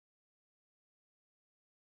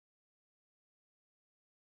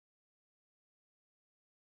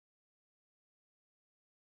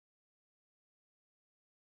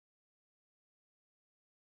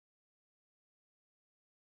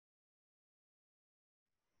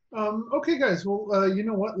Okay, guys. Well, you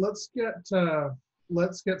know what? Let's get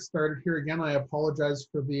started here again. I apologize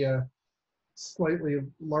for the slightly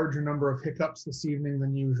larger number of hiccups this evening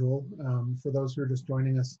than usual. For those who are just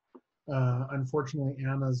joining us, unfortunately,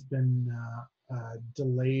 Anna's been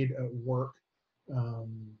delayed at work.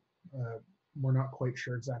 Um, uh, we're not quite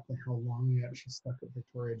sure exactly how long yet. She's stuck at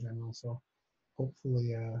Victoria General, so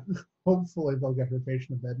hopefully, hopefully they'll get her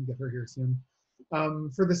patient to bed and get her here soon.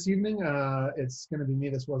 For this evening, it's going to be me.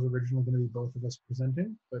 This was originally going to be both of us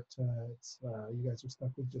presenting, but you guys are stuck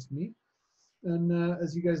with just me. And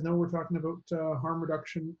as you guys know, we're talking about harm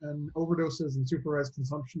reduction and overdoses and supervised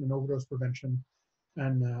consumption and overdose prevention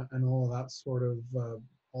and all that sort of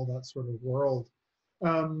world.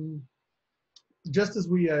 Um, just as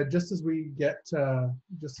we get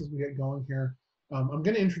going here, I'm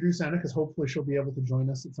going to introduce Anna because hopefully she'll be able to join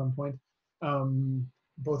us at some point. Um,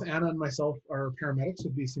 Both Anna and myself are paramedics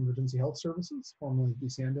with BC Emergency Health Services, formerly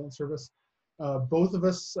BC Ambulance Service. Both of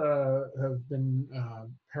us have been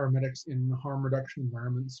paramedics in harm reduction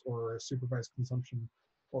environments or supervised consumption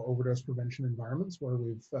or overdose prevention environments where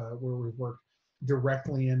we've worked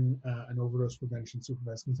directly in an overdose prevention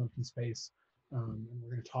supervised consumption space. And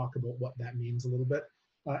we're going to talk about what that means a little bit.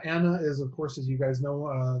 Anna is, of course, as you guys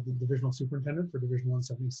know, the divisional superintendent for Division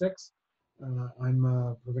 176. I'm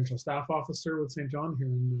a provincial staff officer with St. John here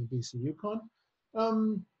in BC Yukon.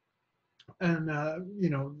 Um, and you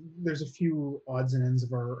know, there's a few odds and ends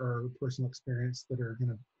of our personal experience that are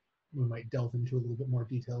gonna we might delve into a little bit more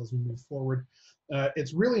detail as we move forward.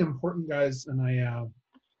 It's really important, guys, and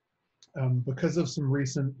because of some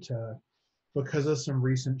recent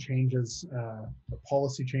changes,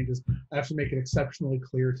 policy changes, I have to make it exceptionally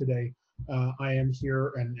clear today. I am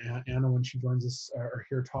here, and Anna, when she joins us, are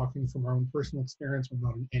here talking from our own personal experience. We're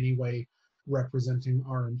not in any way representing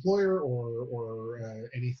our employer or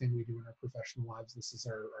anything we do in our professional lives. This is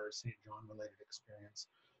our St. John related experience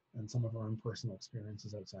and some of our own personal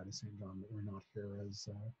experiences outside of St. John, but we're not here as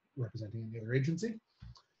representing any other agency.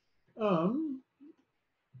 Um,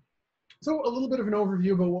 so a little bit of an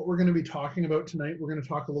overview about what we're going to be talking about tonight. We're going to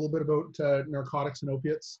talk a little bit about narcotics and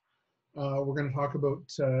opiates. We're going to talk about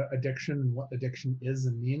addiction and what addiction is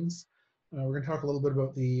and means. We're going to talk a little bit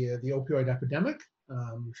about the opioid epidemic.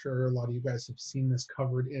 I'm sure a lot of you guys have seen this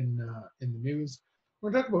covered in the news.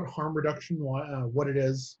 We're going to talk about harm reduction, what it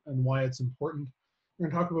is and why it's important. We're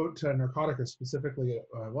going to talk about narcotics, specifically,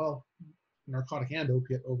 narcotic and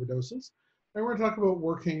opiate overdoses. And we're going to talk about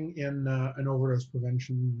working in an overdose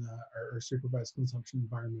prevention or supervised consumption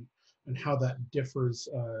environment and how that differs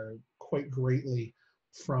quite greatly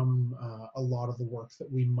from a lot of the work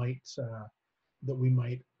that we might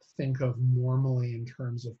think of normally in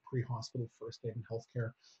terms of pre-hospital first aid and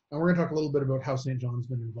healthcare. And we're going to talk a little bit about how St. John's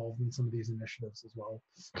been involved in some of these initiatives as well.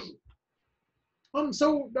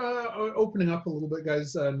 Opening up a little bit,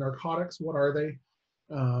 guys, narcotics, what are they?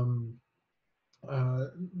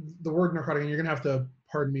 The word narcotic, and you're going to have to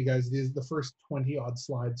pardon me, guys, the first 20 odd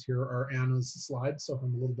slides here are Anna's slides, so if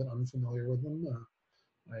I'm a little bit unfamiliar with them,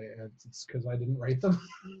 it's because I didn't write them.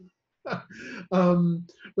 But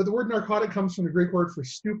the word narcotic comes from the Greek word for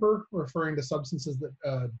stupor, referring to substances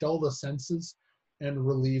that dull the senses and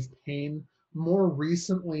relieve pain. More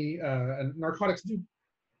recently, and narcotics do,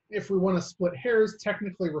 if we want to split hairs,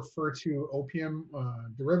 technically refer to opium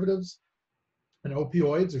derivatives and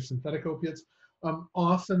opioids or synthetic opiates.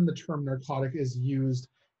 Often the term narcotic is used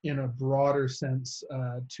in a broader sense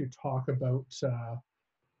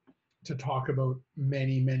to talk about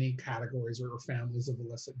many categories or families of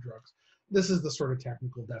illicit drugs. This is the sort of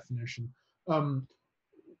technical definition.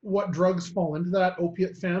 What drugs fall into that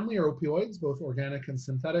opiate family or opioids, both organic and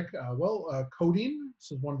synthetic? Codeine,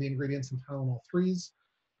 this is one of the ingredients in Tylenol 3s.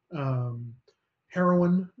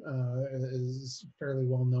 Heroin is a fairly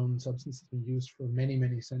well-known substance that's been used for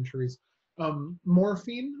many centuries.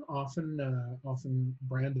 Morphine, often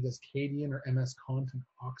branded as Cadian or MS-Contin,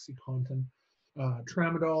 OxyContin.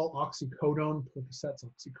 Tramadol, oxycodone, Percocets,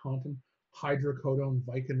 OxyContin, hydrocodone,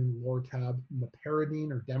 Vicodin, Lortab, meperidine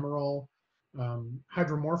or Demerol,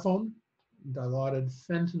 hydromorphone, dilaudid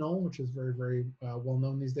fentanyl, which is very well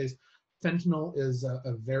known these days. Fentanyl is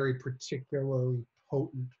a very particularly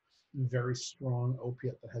potent, very strong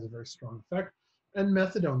opiate that has a very strong effect. And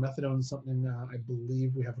methadone. Methadone is something I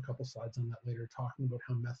believe we have a couple slides on that later, talking about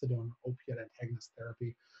how methadone, opiate antagonist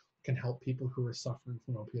therapy, can help people who are suffering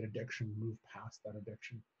from opiate addiction move past that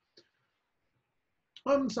addiction.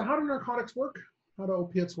 So how do narcotics work? How do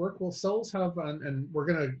opiates work? Well, cells have, and we're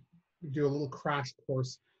going to do a little crash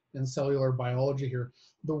course in cellular biology here.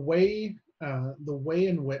 The way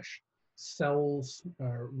in which cells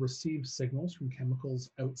receive signals from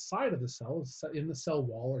chemicals outside of the cell, in the cell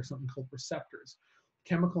wall, or something called receptors.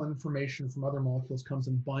 Chemical information from other molecules comes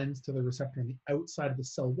and binds to the receptor on the outside of the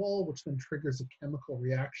cell wall, which then triggers a chemical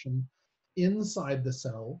reaction inside the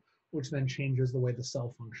cell, which then changes the way the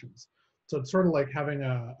cell functions. So it's sort of like having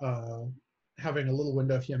a little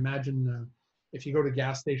window. If you imagine, if you go to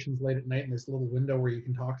gas stations late at night and there's a little window where you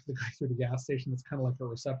can talk to the guy through the gas station, that's kind of like a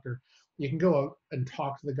receptor. You can go out and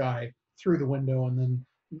talk to the guy through the window, and then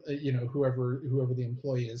whoever the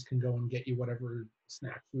employee is can go and get you whatever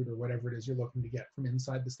snack food or whatever it is you're looking to get from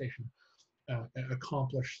inside the station,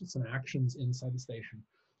 accomplish some actions inside the station,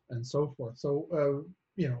 and so forth. So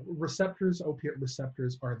receptors, opiate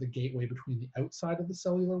receptors, are the gateway between the outside of the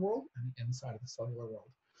cellular world and the inside of the cellular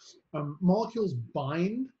world. Molecules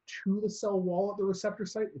bind to the cell wall at the receptor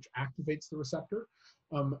site, which activates the receptor,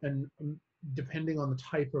 and depending on the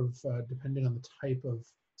type of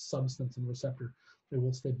substance and receptor, they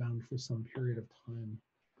will stay bound for some period of time.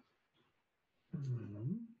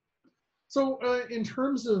 So in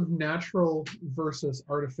terms of natural versus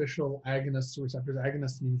artificial agonists or receptors,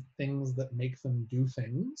 agonists mean things that make them do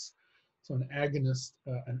things. So an agonist,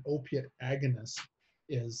 an opiate agonist,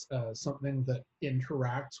 is something that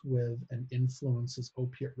interacts with and influences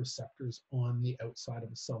opiate receptors on the outside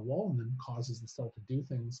of a cell wall and then causes the cell to do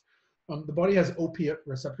things. The body has opiate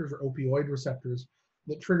receptors, or opioid receptors,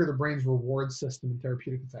 that trigger the brain's reward system and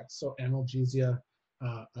therapeutic effects. So analgesia,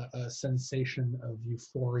 a sensation of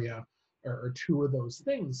euphoria, are two of those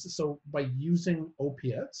things. So by using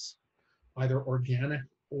opiates, either organic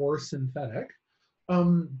or synthetic,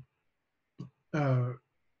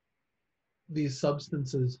 these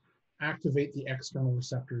substances activate the external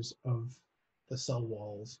receptors of the cell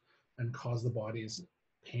walls and cause the body's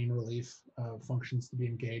pain relief functions to be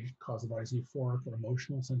engaged, cause the body's euphoric or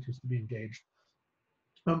emotional centers to be engaged.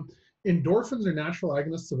 Endorphins are natural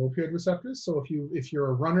agonists of opioid receptors. So if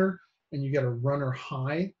you're a runner and you get a runner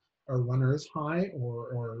high, or runner's high,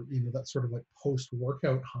 or that sort of like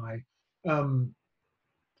post-workout high,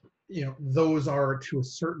 those are to a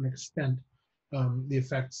certain extent the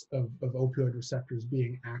effects of opioid receptors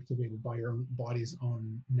being activated by your body's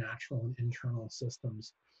own natural and internal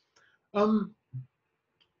systems.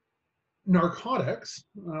 Narcotics,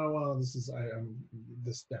 well,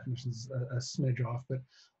 this definition is a smidge off, but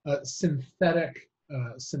synthetic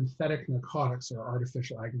narcotics are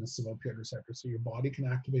artificial agonists of opioid receptors. So your body can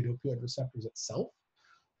activate opioid receptors itself.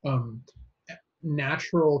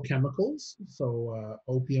 Natural chemicals, so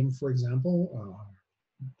opium, for example,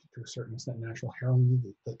 to a certain extent, natural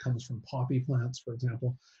heroin that comes from poppy plants, for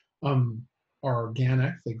example, are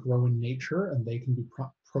organic. They grow in nature, and they can be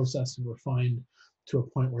processed and refined to a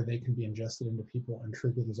point where they can be ingested into people and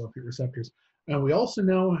trigger those opiate receptors. And we also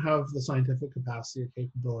now have the scientific capacity or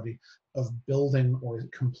capability of building or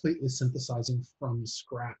completely synthesizing from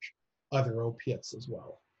scratch other opiates as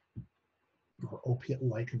well, or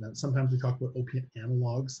opiate-like events. Sometimes we talk about opiate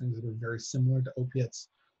analogs, things that are very similar to opiates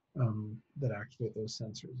that activate those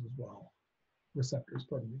sensors as well, receptors,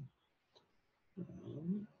 pardon me.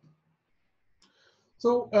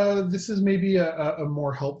 So this is maybe a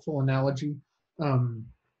more helpful analogy.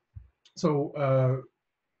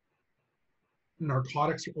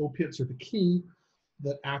 Narcotics or opiates are the key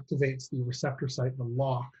that activates the receptor site, the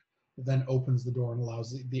lock, that then opens the door and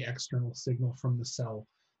allows the external signal from the cell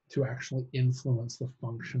to actually influence the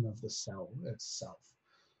function of the cell itself.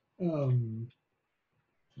 I'm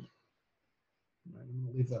going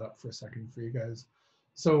to leave that up for a second for you guys.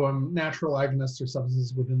 So natural agonists are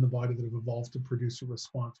substances within the body that have evolved to produce a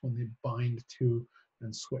response when they bind to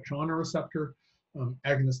and switch on a receptor.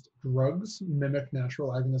 Agonist drugs mimic natural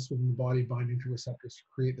agonists within the body, binding to receptors to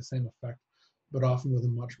create the same effect, but often with a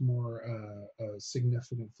much more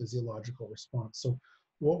significant physiological response. So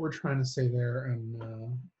what we're trying to say there, and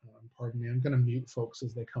pardon me, I'm going to mute folks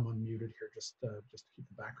as they come unmuted here, just to keep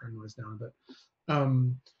the background noise down a bit.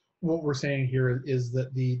 What we're saying here is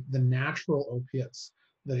that the natural opiates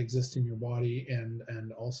that exist in your body, and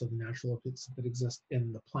also the natural opiates that exist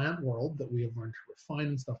in the plant world that we have learned to refine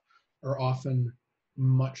and stuff, are often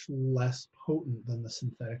much less potent than the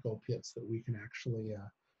synthetic opiates that we can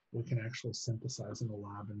actually synthesize in the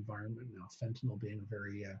lab environment now. Fentanyl being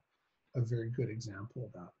a very good example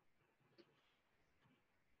of that.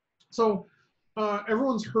 So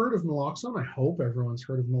everyone's heard of naloxone. I hope everyone's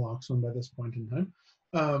heard of naloxone by this point in time.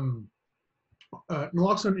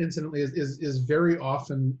 Naloxone, incidentally, is very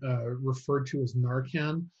often referred to as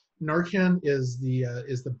Narcan. Narcan is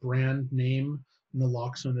the brand name.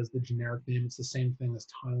 Naloxone is the generic name. It's the same thing as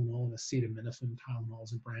Tylenol and acetaminophen. Tylenol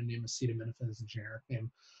is a brand name. Acetaminophen is a generic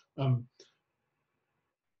name.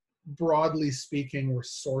 broadly speaking, we're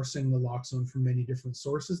sourcing naloxone from many different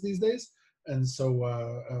sources these days. And so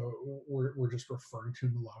we're just referring to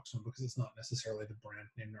naloxone because it's not necessarily the brand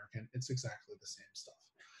name Narcan. It's exactly the same stuff.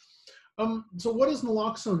 So what does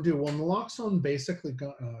naloxone do? Well, naloxone basically,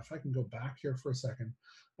 if I can go back here for a second,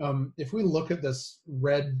 if we look at this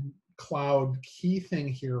red cloud key thing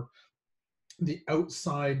here, the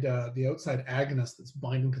outside agonist that's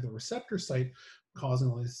binding to the receptor site, causing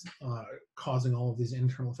all of these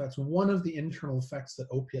internal effects. One of the internal effects that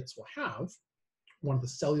opiates will have, one of the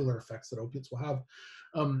cellular effects that opiates will have,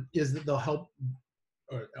 is that they'll help,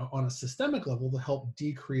 on a systemic level, they'll help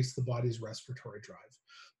decrease the body's respiratory drive.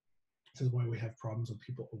 This is why we have problems with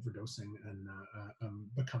people overdosing and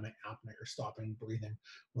becoming apneic or stopping breathing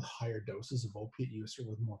with higher doses of opiate use or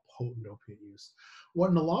with more potent opiate use.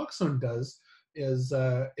 What naloxone does is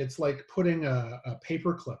it's like putting a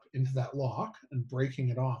paper clip into that lock and breaking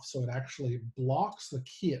it off. So it actually blocks the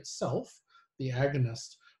key itself, the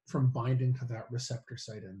agonist, from binding to that receptor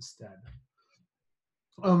site instead.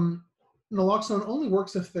 Naloxone only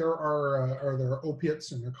works if there are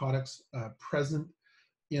opiates and narcotics present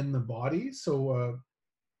in the body. So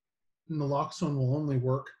naloxone will only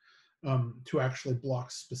work to actually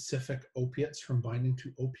block specific opiates from binding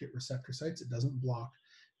to opiate receptor sites. It doesn't block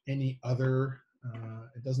any other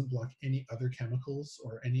chemicals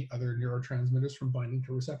or any other neurotransmitters from binding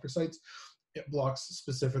to receptor sites. It blocks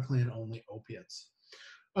specifically and only opiates.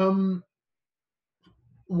 While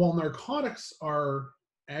narcotics are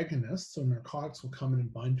agonists, so narcotics will come in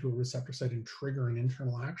and bind to a receptor site and trigger an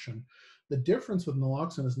internal action. The difference with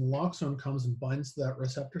naloxone is naloxone comes and binds to that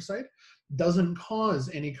receptor site, doesn't cause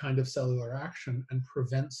any kind of cellular action, and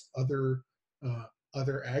prevents other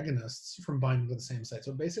agonists from binding to the same site.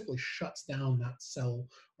 So it basically shuts down that cell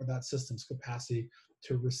or that system's capacity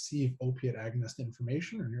to receive opiate agonist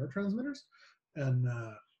information or neurotransmitters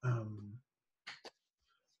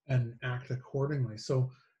and act accordingly. So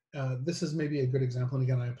this is maybe a good example. And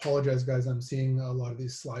again, I apologize, guys. I'm seeing a lot of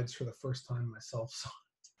these slides for the first time myself, so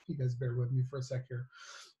you guys bear with me for a sec here.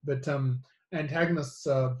 But antagonists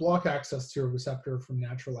block access to a receptor from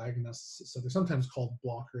natural agonists. So they're sometimes called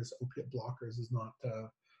blockers. Opiate blockers is not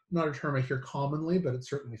a term I hear commonly, but it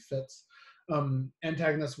certainly fits.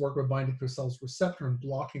 Antagonists work by binding to a cell's receptor and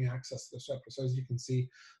blocking access to the receptor. So as you can see,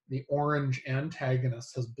 the orange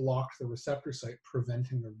antagonist has blocked the receptor site,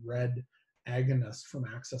 preventing the red agonist from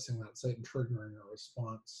accessing that site and triggering a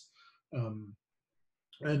response.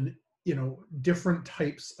 And different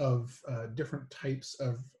types of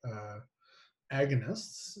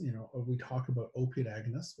agonists, we talk about opiate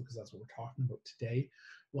agonists because that's what we're talking about today,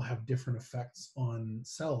 will have different effects on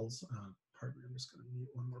cells. Pardon me, I'm just going to mute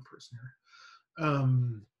one more person here.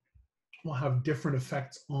 Will have different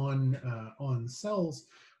effects on cells.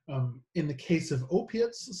 In the case of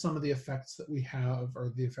opiates, some of the effects that we have are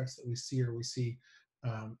the effects that we see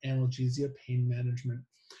analgesia, pain management.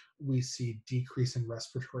 We see decrease in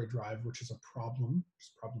respiratory drive, which is a problem, which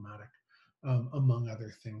is problematic. Among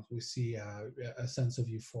other things, we see a sense of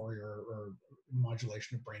euphoria or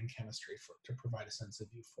modulation of brain chemistry to provide a sense of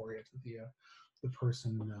euphoria to the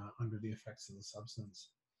person under the effects of the substance.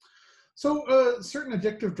 So certain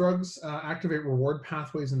addictive drugs activate reward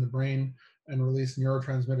pathways in the brain and release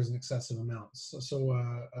neurotransmitters in excessive amounts. So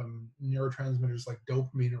neurotransmitters like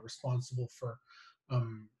dopamine are responsible for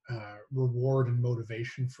reward and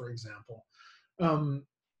motivation, for example.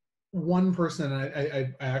 One person,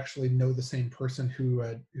 I actually know the same person who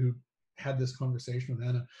had this conversation with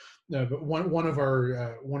Anna. But one of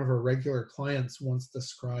our regular clients once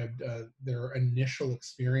described their initial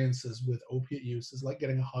experiences with opiate use as like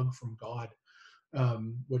getting a hug from God,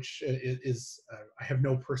 which is I have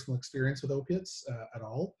no personal experience with opiates at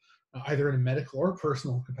all, either in a medical or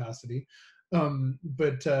personal capacity.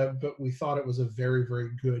 But we thought it was a very,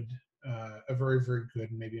 very good,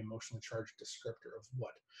 and maybe emotionally charged descriptor of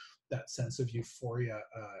what that sense of euphoria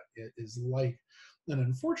is like. And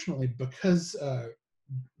unfortunately, because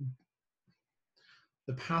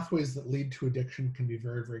the pathways that lead to addiction can be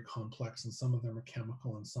very, very complex, and some of them are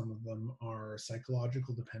chemical and some of them are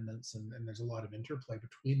psychological dependence, and there's a lot of interplay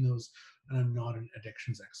between those. And I'm not an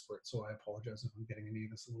addictions expert, so I apologize if I'm getting any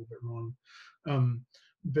of this a little bit wrong.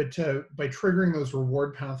 But by triggering those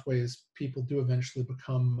reward pathways, people do eventually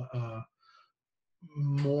become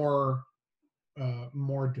more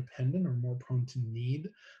dependent or more prone to need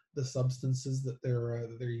the substances that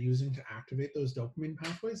they're using to activate those dopamine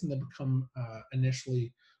pathways, and they become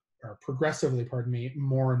progressively,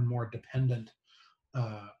 more and more dependent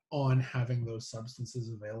on having those substances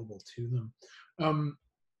available to them.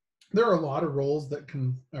 There are a lot of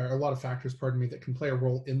factors, that can play a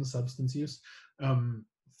role in substance use.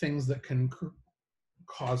 things that can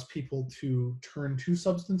cause people to turn to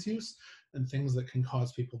substance use, and things that can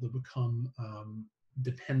cause people to become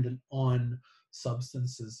dependent on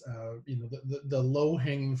substances. The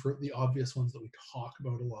low-hanging fruit, the obvious ones that we talk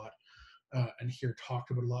about a lot, and hear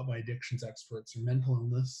talked about a lot by addictions experts, are mental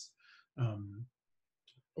illness.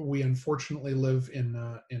 We unfortunately live in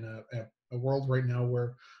a world right now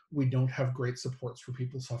where we don't have great supports for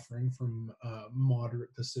people suffering from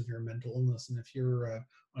moderate to severe mental illness. And if you're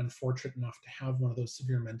unfortunate enough to have one of those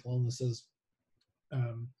severe mental illnesses,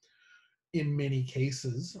 in many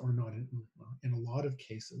cases, or not in a lot of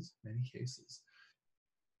cases, many cases,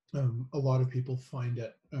 a lot of people find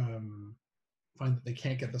that they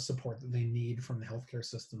can't get the support that they need from the healthcare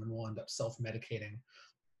system, and will end up self-medicating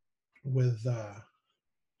with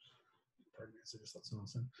pardon me, I just let someone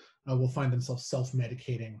listen, will find themselves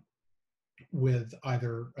self-medicating with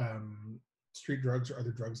either street drugs or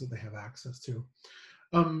other drugs that they have access to.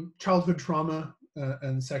 Childhood trauma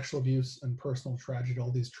and sexual abuse and personal tragedy,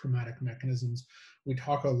 all these traumatic mechanisms. We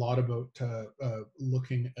talk a lot about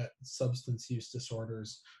looking at substance use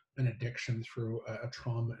disorders and addiction through a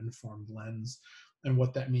trauma-informed lens. And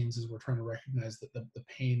what that means is we're trying to recognize that the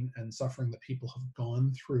pain and suffering that people have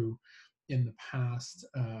gone through in the past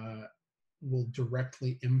will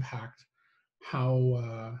directly impact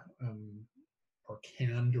how, or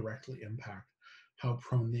can directly impact how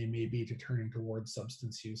prone they may be to turning towards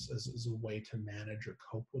substance use as a way to manage or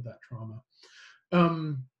cope with that trauma.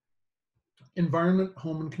 Environment,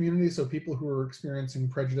 home, and community. So people who are experiencing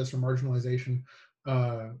prejudice or marginalization,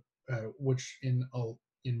 which in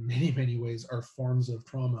many ways are forms of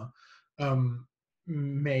trauma,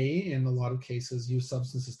 may, in a lot of cases, use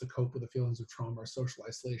substances to cope with the feelings of trauma or social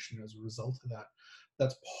isolation as a result of that.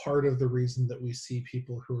 That's part of the reason that we see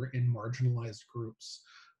people who are in marginalized groups,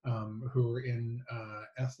 who are in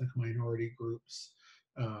ethnic minority groups,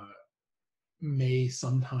 may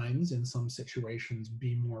sometimes, in some situations,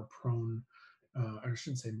 be more prone, I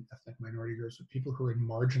shouldn't say ethnic minority groups, but people who are in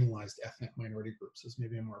marginalized ethnic minority groups is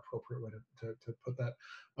maybe a more appropriate way to put that,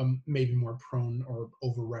 may be more prone or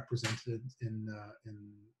overrepresented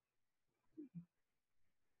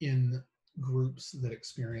in groups that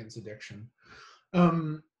experience addiction.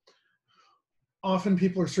 Often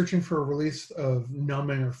people are searching for a release of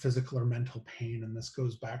numbing or physical or mental pain, and this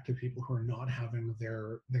goes back to people who are not having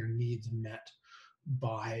their needs met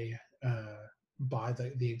by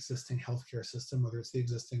the existing healthcare system, whether it's the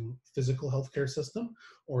existing physical healthcare system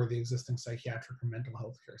or the existing psychiatric or mental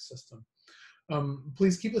healthcare system.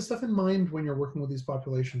 Please keep this stuff in mind when you're working with these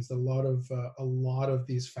populations. That a lot of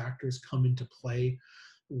these factors come into play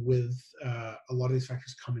with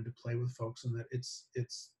folks, and that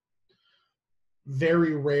it's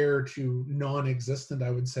very rare to non-existent, I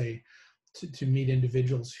would say, to meet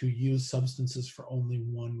individuals who use substances for only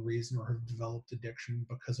one reason or have developed addiction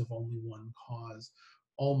because of only one cause.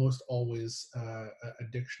 Almost always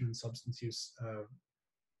addiction and substance use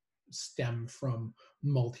stem from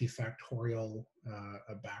multifactorial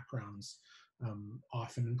backgrounds,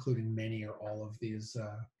 often including many or all of these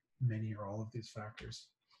factors.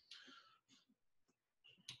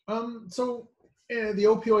 The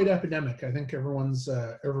opioid epidemic. I think everyone's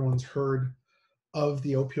heard of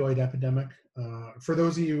the opioid epidemic. For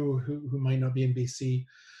those of you who might not be in BC,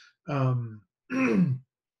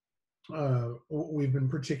 we've been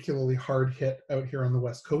particularly hard hit out here on the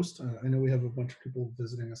West Coast. I know we have a bunch of people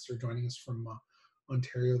visiting us or joining us from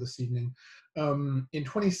Ontario this evening. In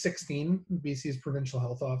 2016, BC's provincial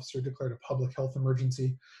health officer declared a public health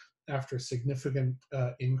emergency after a significant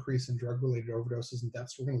increase in drug-related overdoses and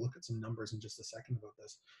deaths. We're going to look at some numbers in just a second about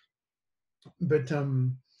this. But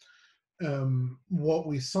what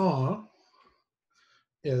we saw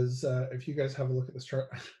is, if you guys have a look at this chart,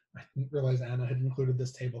 I didn't realize Anna had included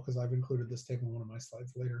this table because I've included this table in one of my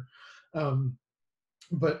slides later.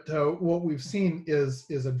 But what we've seen is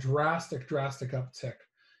a drastic uptick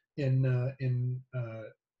in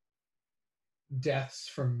deaths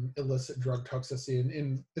from illicit drug toxicity.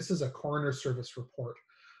 And this is a coroner service report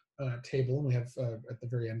table, and we have at the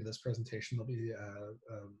very end of this presentation there'll be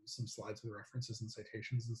some slides with references and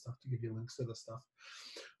citations and stuff to give you links to this stuff.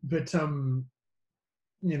 But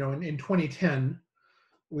you know, in 2010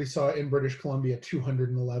 we saw in British Columbia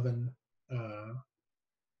 211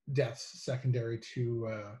 deaths secondary to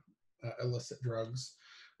illicit drugs.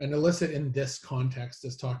 And illicit in this context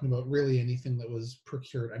is talking about really anything that was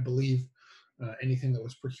procured, I believe, anything that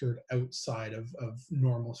was procured outside of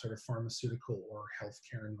normal sort of pharmaceutical or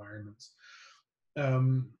healthcare environments.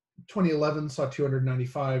 2011 saw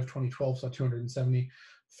 295, 2012 saw 270.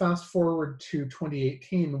 Fast forward to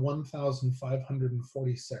 2018,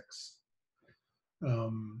 1,546.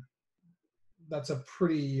 That's a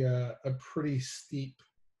pretty steep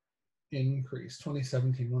increase.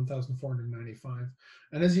 2017, 1,495.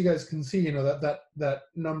 And as you guys can see, you know, that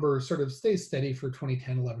number sort of stays steady for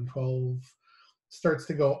 2010, 11, 12, starts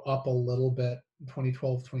to go up a little bit,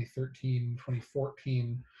 2012, 2013,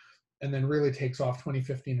 2014, and then really takes off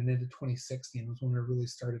 2015 and into 2016 was when we really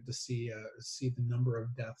started to see the number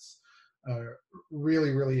of deaths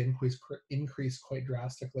really increase quite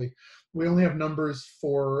drastically. We only have numbers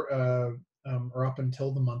for or up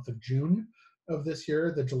until the month of June of this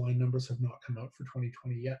year. The July numbers have not come out for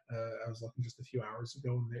 2020 yet. I was looking just a few hours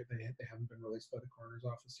ago, and they haven't been released by the coroner's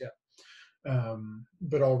office yet.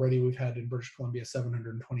 But already we've had in British Columbia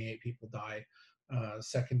 728 people die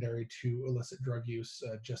secondary to illicit drug use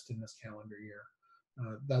just in this calendar year.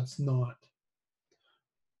 That's not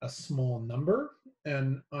a small number,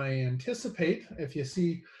 and I anticipate, if you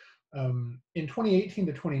see in 2018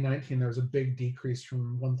 to 2019, there was a big decrease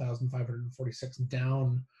from 1,546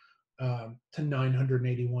 down to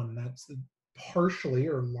 981, and that's partially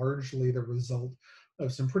or largely the result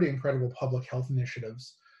of some pretty incredible public health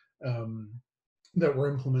initiatives that were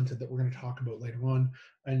implemented that we're going to talk about later on.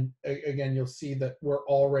 And again, you'll see that we're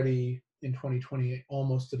already in 2020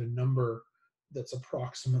 almost at a number that's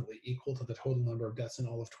approximately equal to the total number of deaths in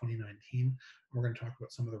all of 2019. And we're going to talk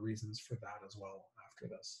about some of the reasons for that as well after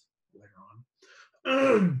this later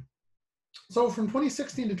on. So from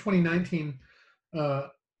 2016 to 2019, a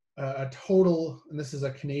total, and this is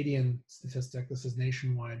a Canadian statistic, this is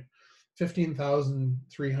nationwide,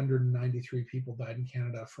 15,393 people died in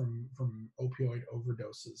Canada from opioid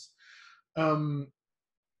overdoses.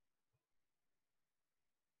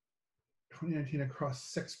 2019 across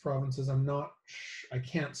 6 provinces. I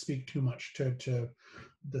can't speak too much to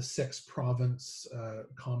the 6 province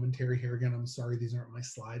commentary here. Again, I'm sorry, these aren't my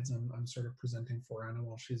slides. I'm sort of presenting for Anna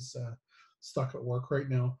while she's stuck at work right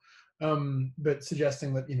now. But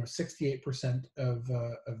suggesting that 68% of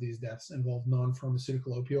these deaths involve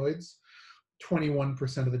non-pharmaceutical opioids.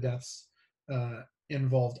 21% of the deaths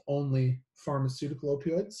involved only pharmaceutical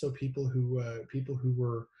opioids. So people who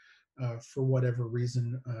were for whatever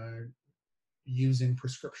reason using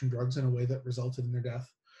prescription drugs in a way that resulted in their death.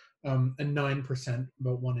 And 9%,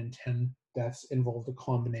 about 1 in 10 deaths, involved a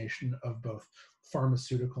combination of both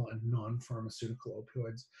pharmaceutical and non-pharmaceutical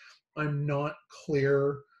opioids. I'm not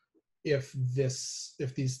clear if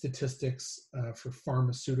these statistics for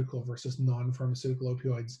pharmaceutical versus non-pharmaceutical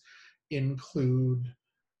opioids include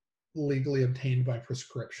legally obtained by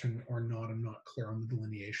prescription or not. I'm not clear on the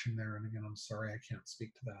delineation there. And again, I'm sorry, I can't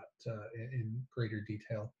speak to that in greater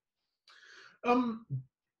detail.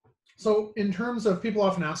 So in terms of, people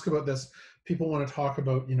often ask about this, people want to talk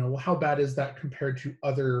about, well, how bad is that compared to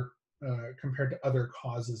other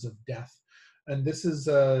causes of death? And this is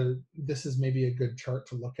maybe a good chart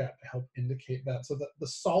to look at to help indicate that. So the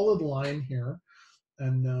solid line here,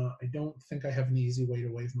 and I don't think I have an easy way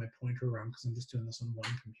to wave my pointer around because I'm just doing this on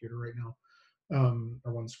one computer right now,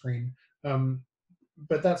 or one screen.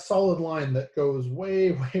 But that solid line that goes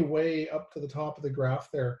way up to the top of the graph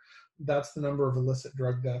there, that's the number of illicit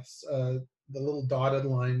drug deaths. The little dotted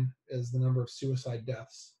line is the number of suicide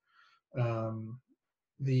deaths.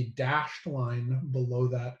 The dashed line below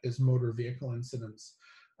that is motor vehicle incidents.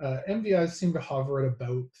 MVIs seem to hover at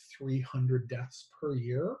about 300 deaths per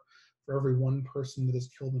year. For every 1 person that is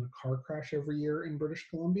killed in a car crash every year in British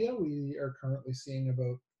Columbia, we are currently seeing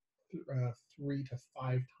about 3 to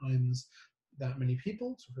 5 times that many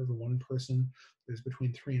people. So for every 1 person, there's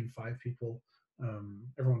between 3 and 5 people.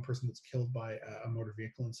 Every 1 person that's killed by a motor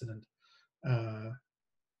vehicle incident,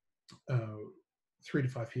 3 to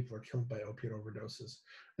 5 people are killed by opiate overdoses.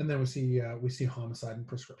 And then we see homicide and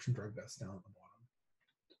prescription drug deaths down at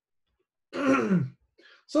the bottom.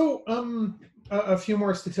 So a few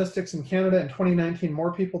more statistics in Canada. In 2019,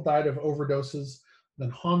 more people died of overdoses than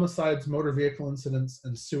homicides, motor vehicle incidents,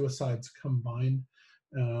 and suicides combined.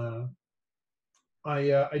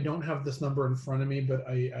 I don't have this number in front of me, but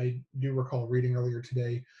I do recall reading earlier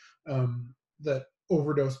today that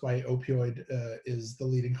overdose by opioid is the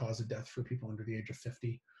leading cause of death for people under the age of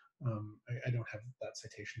 50. I don't have that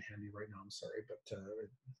citation handy right now, I'm sorry, but it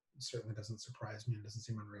certainly doesn't surprise me and doesn't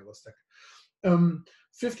seem unrealistic.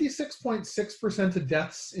 56.6% of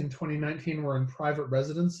deaths in 2019 were in private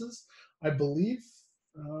residences. I believe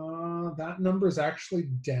that number is actually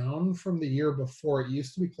down from the year before. It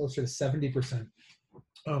used to be closer to 70%,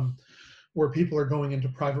 where people are going into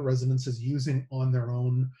private residences using on their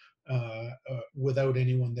own without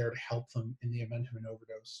anyone there to help them in the event of an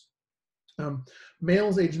overdose.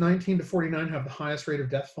 Males aged 19 to 49 have the highest rate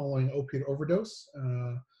of death following opiate overdose.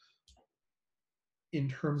 in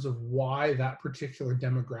terms of why that particular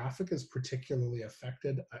demographic is particularly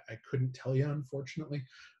affected, I couldn't tell you, unfortunately.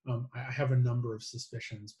 I have a number of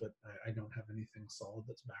suspicions, but I don't have anything solid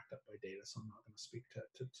that's backed up by data, so I'm not going to speak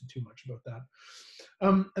to too much about that.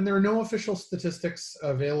 And there are no official statistics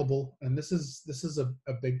available, and this is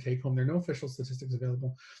a big take home. There are no official statistics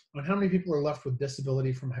available on how many people are left with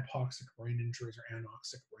disability from hypoxic brain injuries or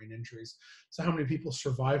anoxic brain injuries. So how many people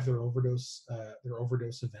survive their overdose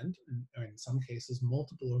event, and in some cases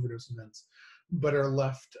multiple overdose events, but are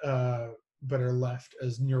left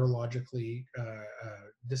as neurologically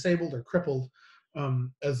disabled or crippled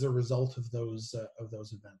as a result of those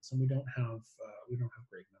events. And we don't have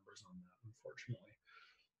great numbers on that, unfortunately.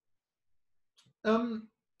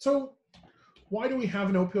 So why do we have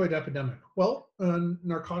an opioid epidemic? Well,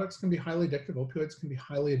 narcotics can be highly addictive. Opioids can be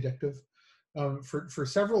highly addictive. For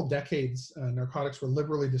several decades, narcotics were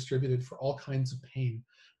liberally distributed for all kinds of pain.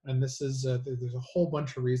 And this is, there's a whole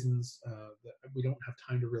bunch of reasons that we don't have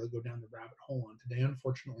time to really go down the rabbit hole on today,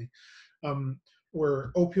 unfortunately,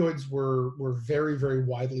 where opioids were very, very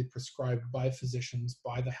widely prescribed by physicians,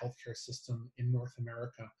 by the healthcare system in North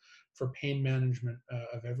America for pain management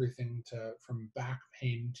of everything from back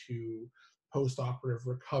pain to post-operative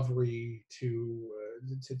recovery to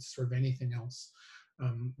sort of anything else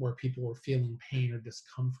where people were feeling pain or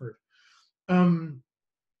discomfort.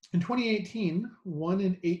 In 2018, 1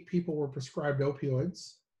 in 8 people were prescribed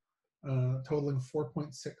opioids, totaling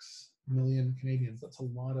 4.6 million Canadians. That's a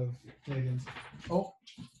lot of Canadians. Oh,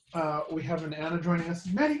 we have an Anna joining us.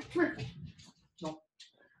 Maddie, come here. No,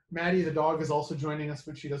 Maddie, the dog, is also joining us,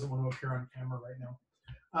 but she doesn't want to appear on camera right now.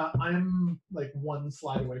 I'm like 1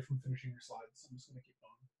 slide away from finishing your slides. I'm just going to keep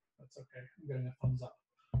going. That's okay. I'm getting a thumbs up.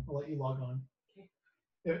 I'll let you log on.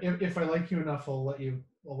 If I like you enough, I'll let you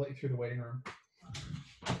through the waiting room.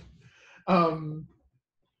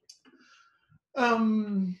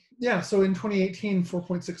 Yeah, so in 2018,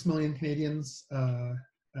 4.6 million Canadians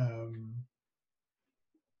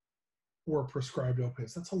were prescribed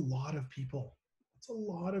opiates. That's a lot of people. That's a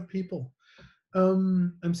lot of people.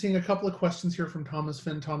 I'm seeing a couple of questions here from Thomas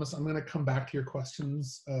Finn. Thomas, I'm going to come back to your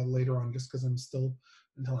questions later on, just because I'm still,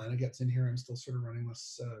 until Anna gets in here, I'm still sort of running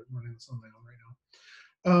this on my own right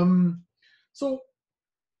now. So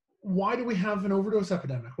why do we have an overdose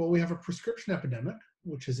epidemic? Well, we have a prescription epidemic,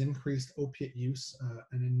 which has increased opiate use,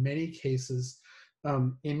 and in many cases,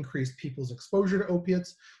 increased people's exposure to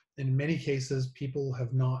opiates. In many cases, people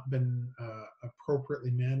have not been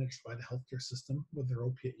appropriately managed by the healthcare system with their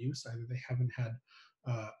opiate use. Either they haven't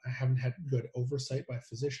had good oversight by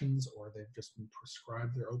physicians, or they've just been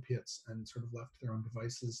prescribed their opiates and sort of left to their own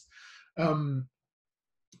devices.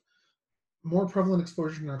 More prevalent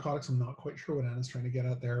exposure to narcotics, I'm not quite sure what Anna's trying to get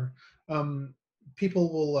at there.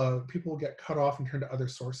 People will get cut off and turn to other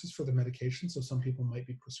sources for the medication. So some people might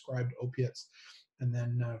be prescribed opiates, and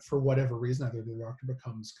then for whatever reason, either the doctor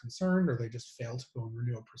becomes concerned, or they just fail to go and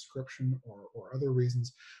renew a prescription, or other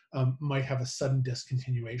reasons, might have a sudden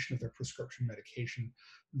discontinuation of their prescription medication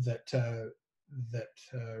that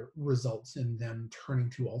results in them turning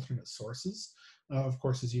to alternate sources. Of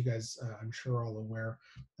course, as you guys, I'm sure, are all aware,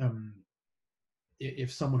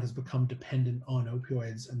 if someone has become dependent on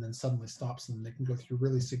opioids and then suddenly stops them, they can go through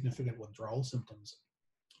really significant withdrawal symptoms.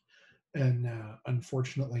 And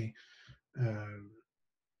unfortunately,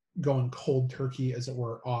 going cold turkey, as it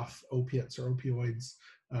were, off opiates or opioids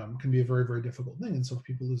can be a very, very difficult thing. And so if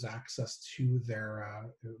people lose access to their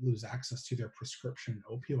prescription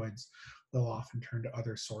opioids, they'll often turn to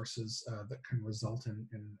other sources that can result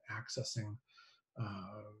in accessing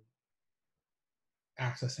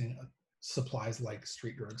supplies like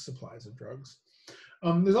street drug supplies of drugs.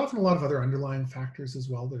 There's often a lot of other underlying factors as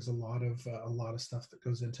well. There's a lot of stuff that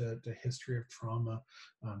goes into the history of trauma,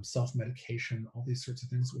 self-medication, all these sorts of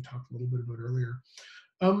things that we talked a little bit about earlier.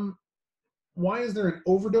 Why is there an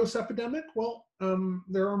overdose epidemic? Well,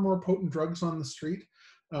 there are more potent drugs on the street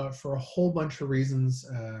for a whole bunch of reasons.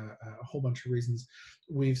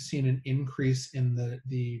 We've seen an increase in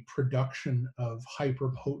the production of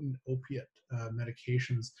hyperpotent opiate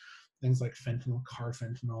medications. Things like fentanyl,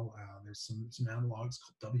 carfentanil. There's some analogs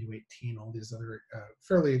called W18. All these other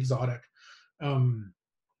fairly exotic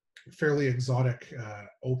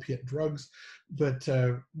opiate drugs. But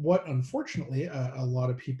what unfortunately a lot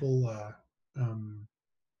of people have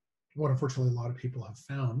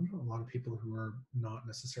found, a lot of people who are not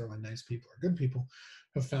necessarily nice people or good people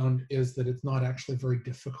have found, is that it's not actually very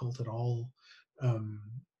difficult at all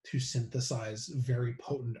to synthesize very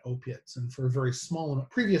potent opiates. And for a very small amount,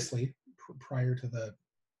 previously, prior to the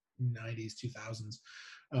 90s, 2000s,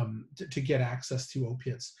 to get access to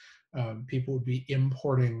opiates. People would be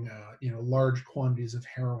importing, large quantities of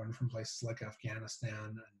heroin from places like Afghanistan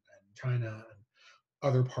and China and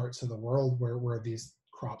other parts of the world where these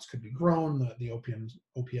crops could be grown. The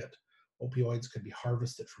opioids could be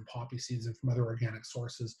harvested from poppy seeds and from other organic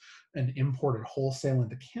sources and imported wholesale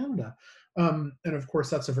into Canada. And of course,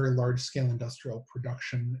 that's a very large-scale industrial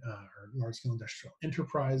production or large-scale industrial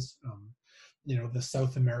enterprise. The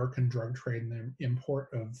South American drug trade and the import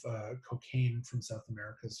of cocaine from South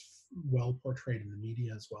America is well portrayed in the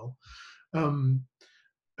media as well.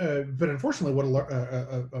 But unfortunately, what a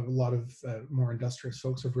lot of more industrious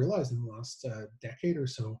folks have realized in the last decade or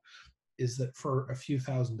so is that for a few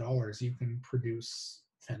 $1,000s, you can produce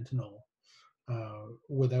fentanyl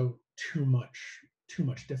without too much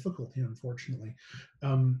difficulty, unfortunately.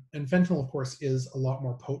 And fentanyl, of course, is a lot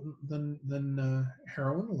more potent than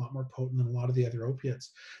heroin, a lot more potent than a lot of the other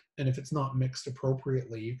opiates. And if it's not mixed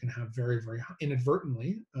appropriately, you can have very, very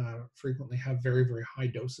inadvertently, frequently have very, very high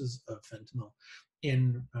doses of fentanyl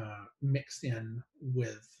mixed in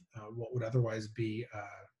with what would otherwise be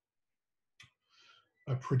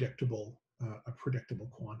a predictable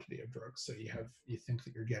quantity of drugs. So you think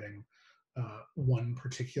that you're getting one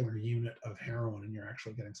particular unit of heroin, and you're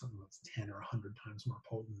actually getting something that's 10 or 100 times more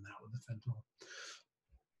potent than that with the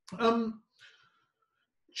fentanyl.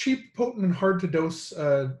 Cheap, potent, and hard to dose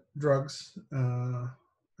drugs.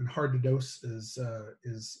 And hard to dose is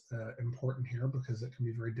important here because it can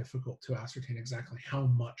be very difficult to ascertain exactly how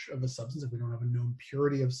much of a substance. If we don't have a known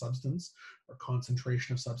purity of substance or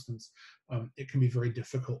concentration of substance, it can be very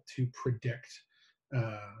difficult to predict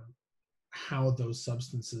how those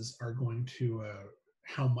substances are going to,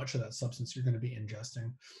 how much of that substance you're going to be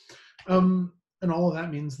ingesting. And all of that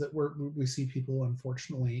means that we see people,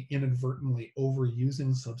 unfortunately, inadvertently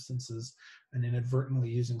overusing substances and inadvertently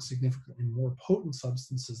using significantly more potent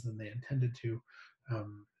substances than they intended to,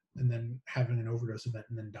 and then having an overdose event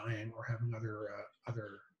and then dying or having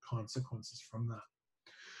other consequences from that.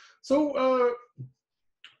 So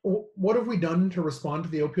what have we done to respond to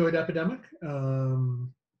the opioid epidemic,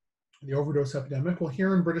 the overdose epidemic? Well,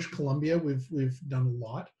 here in British Columbia, we've done a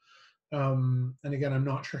lot. And again, I'm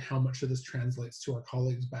not sure how much of this translates to our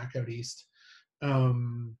colleagues back out east.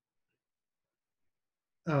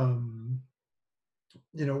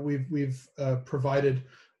 We've provided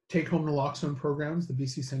take-home naloxone programs. The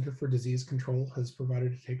BC Centre for Disease Control has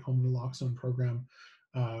provided a take-home naloxone program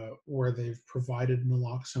where they've provided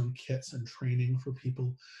naloxone kits and training for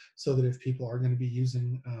people, so that if people are going to be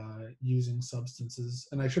using substances,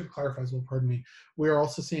 and I should clarify as well, pardon me, we are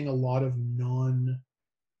also seeing a lot of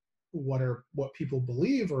what people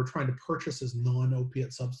believe or trying to purchase as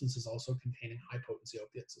non-opiate substances, also containing high potency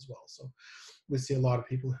opiates as well. So we see a lot of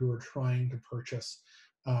people who are trying to purchase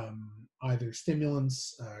either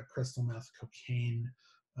stimulants, crystal meth, cocaine,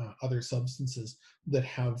 other substances that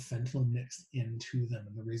have fentanyl mixed into them.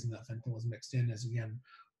 And the reason that fentanyl is mixed in is, again,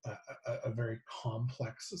 a very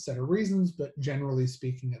complex set of reasons, but generally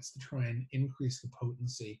speaking, it's to try and increase the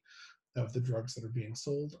potency of the drugs that are being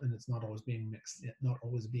sold, and it's not always being mixed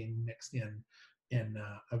in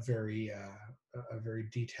a very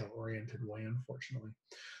detail-oriented way, unfortunately.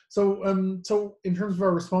 So in terms of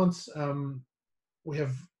our response, we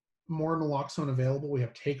have more naloxone available. We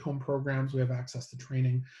have take-home programs. We have access to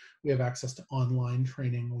training. We have access to online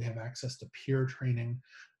training. We have access to peer training,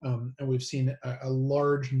 and we've seen a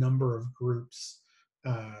large number of groups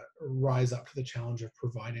rise up to the challenge of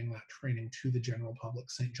providing that training to the general public,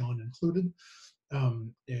 St. John included.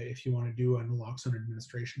 If you want to do a naloxone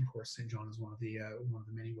administration course, St. John is one of the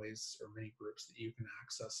many ways or many groups that you can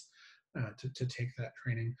access to take that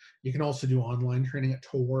training. You can also do online training at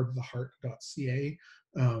towardtheheart.ca,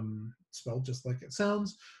 spelled just like it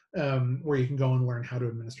sounds, where you can go and learn how to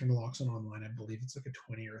administer naloxone online. I believe it's like a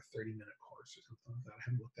 20 or a 30-minute course or something like that. I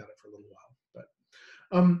haven't looked at it for a little while, but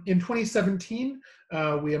in 2017,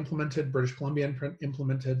 British Columbia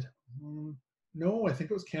implemented, no, I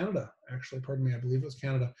think it was Canada, actually, pardon me, I believe it was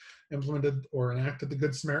Canada, implemented or enacted the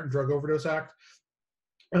Good Samaritan Drug Overdose Act.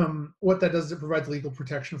 What that does is it provides legal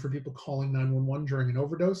protection for people calling 911 during an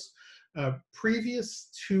overdose. Previous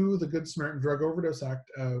to the Good Samaritan Drug Overdose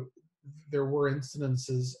Act, there were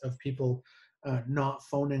incidences of people not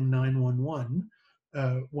phoning 911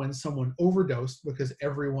 when someone overdosed, because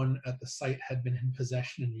everyone at the site had been in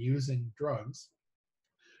possession and using drugs.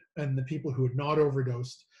 And the people who had not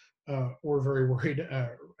overdosed were very worried,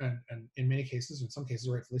 and in many cases, in some cases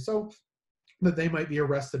rightfully so, that they might be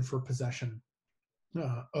arrested for possession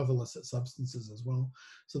of illicit substances as well.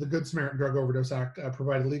 So the Good Samaritan Drug Overdose Act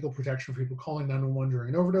provided legal protection for people calling 911 during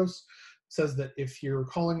an overdose. says that if you're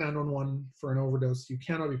calling 911 for an overdose, you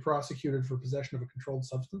cannot be prosecuted for possession of a controlled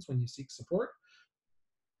substance when you seek support.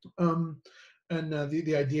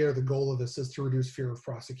 The idea or the goal of this is to reduce fear of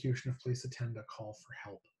prosecution if police attend a call for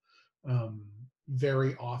help.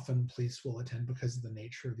 Very often police will attend, because of the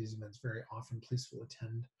nature of these events, very often police will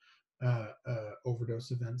attend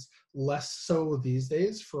overdose events. Less so these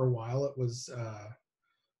days. For a while it was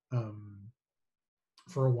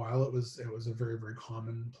a very, very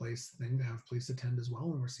commonplace thing to have police attend as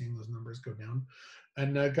well, and we're seeing those numbers go down.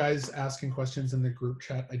 And guys asking questions in the group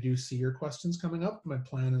chat, I do see your questions coming up. My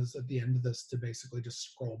plan is at the end of this to basically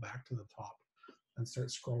just scroll back to the top and start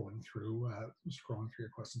scrolling through your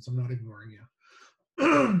questions. I'm not ignoring you.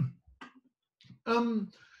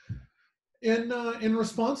 In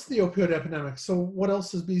response to the opioid epidemic, so what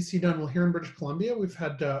else has BC done? Well, here in British Columbia, we've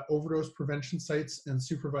had overdose prevention sites and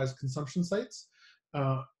supervised consumption sites.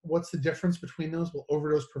 What's the difference between those? Well,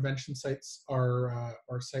 overdose prevention sites are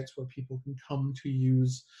sites where people can come to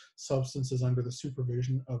use substances under the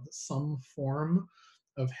supervision of some form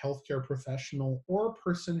of healthcare professional or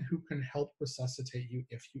person who can help resuscitate you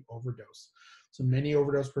if you overdose. So many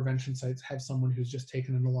overdose prevention sites have someone who's just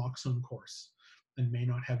taken an naloxone course and may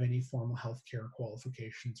not have any formal healthcare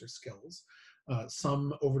qualifications or skills.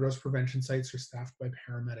 Some overdose prevention sites are staffed by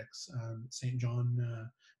paramedics. St. John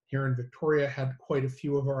here in Victoria had quite a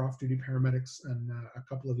few of our off-duty paramedics, and a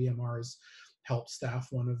couple of EMRs helped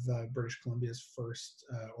staff one of British Columbia's first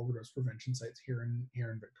overdose prevention sites here in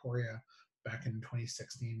Victoria back in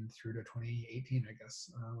 2016 through to 2018, I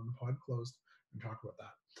guess, when the pod closed, and talk about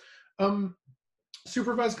that.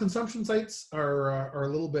 Supervised consumption sites are a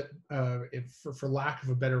little bit, for lack of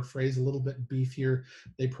a better phrase, a little bit beefier.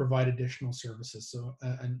 They provide additional services. So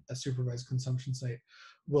a supervised consumption site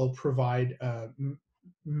will provide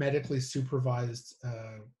medically supervised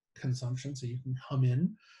consumption. So you can come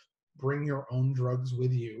in, bring your own drugs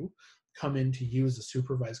with you, come in to use a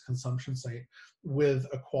supervised consumption site with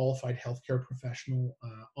a qualified healthcare professional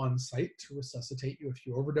on site to resuscitate you if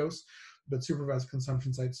you overdose. But supervised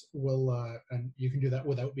consumption sites will, and you can do that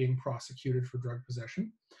without being prosecuted for drug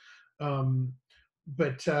possession.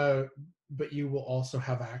 But you will also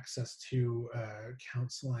have access to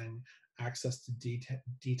counseling, access to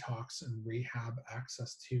detox and rehab,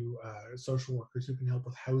 access to social workers who can help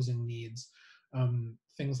with housing needs,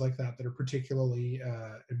 things like that are particularly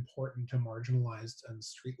important to marginalized and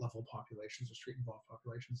street level populations or street involved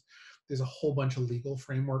populations. There's a whole bunch of legal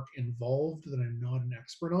framework involved that I'm not an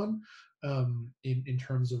expert on in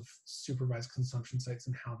terms of supervised consumption sites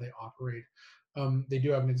and how they operate. They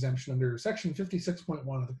do have an exemption under Section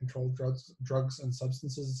 56.1 of the Controlled Drugs and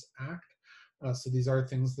Substances Act. So these are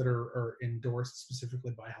things that are endorsed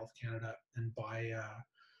specifically by Health Canada and by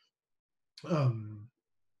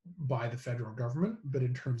the federal government. But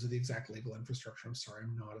in terms of the exact legal infrastructure, I'm sorry,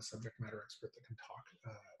 I'm not a subject matter expert that can talk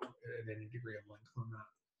at any degree of length on that.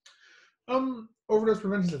 Overdose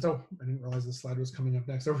prevention sites. Oh, I didn't realize this slide was coming up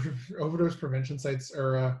next. Overdose prevention sites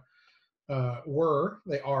are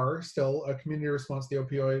still a community response to the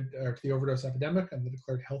opioid or to the overdose epidemic and the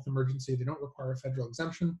declared health emergency. They don't require a federal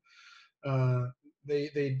exemption.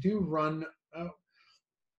 They do run.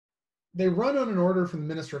 They run on an order from the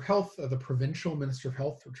Minister of Health, the provincial Minister of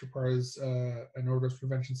Health, which requires an overdose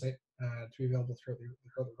prevention site to be available throughout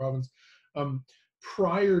the province.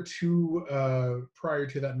 Prior to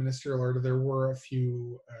that ministerial order, there were a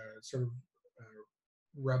few sort of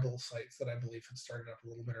rebel sites that I believe had started up a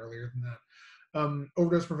little bit earlier than that.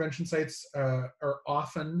 Overdose prevention sites are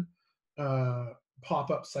often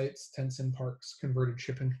pop-up sites, tents in parks, converted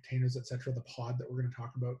shipping containers, etc. The pod that we're going to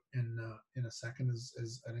talk about in a second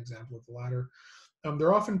is an example of the latter.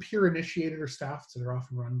 They're often peer initiated or staffed, so they're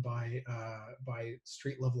often run by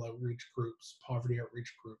street level outreach groups, poverty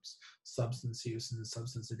outreach groups, substance use and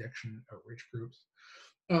substance addiction outreach groups.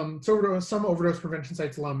 So some overdose prevention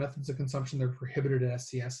sites allow methods of consumption that are prohibited at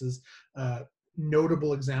SCSs.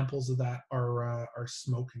 Notable examples of that are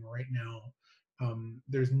smoking right now.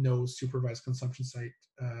 There's no supervised consumption site.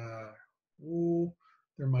 There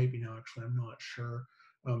might be now, actually, I'm not sure.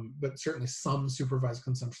 But certainly some supervised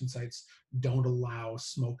consumption sites don't allow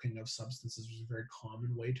smoking of substances, which is a very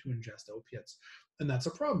common way to ingest opiates. And that's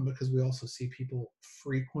a problem because we also see people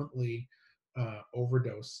frequently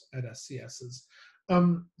overdose at SCSs.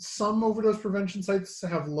 Some overdose prevention sites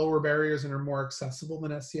have lower barriers and are more accessible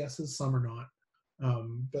than SCSs, some are not.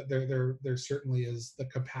 But there certainly is the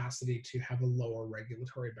capacity to have a lower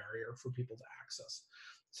regulatory barrier for people to access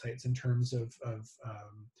sites in terms of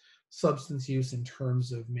substance use, in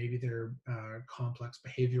terms of maybe their complex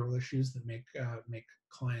behavioral issues that make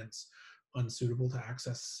clients unsuitable to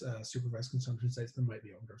access supervised consumption sites, there might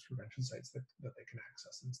be overdose prevention sites that they can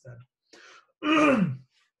access instead.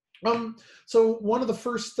 So one of the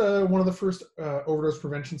first overdose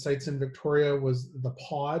prevention sites in Victoria was the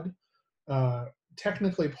Pod.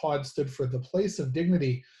 Technically, Pod stood for the Place of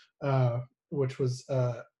Dignity, which was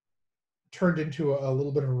turned into a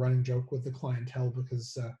little bit of a running joke with the clientele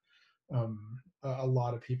because a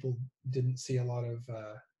lot of people didn't see a lot of.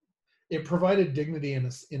 It provided dignity in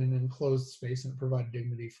an enclosed space, and it provided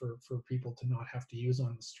dignity for people to not have to use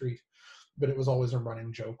on the street. But it was always a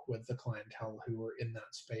running joke with the clientele who were in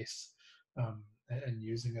that space and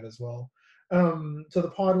using it as well. So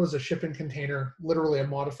the Pod was a shipping container, literally a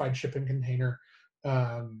modified shipping container.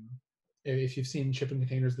 If you've seen shipping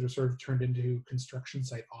containers that are sort of turned into construction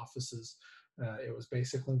site offices, it was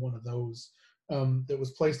basically one of those that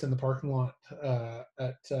was placed in the parking lot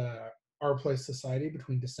at Our Place Society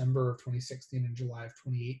between December of 2016 and July of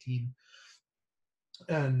 2018,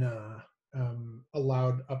 and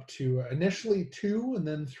allowed up to initially 2 and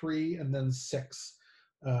then 3 and then 6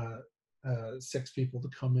 people to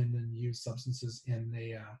come in and use substances in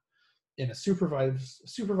a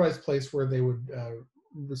supervised place where they would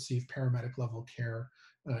receive paramedic level care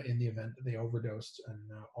in the event that they overdosed,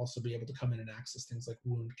 and also be able to come in and access things like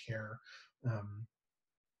wound care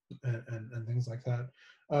and things like that.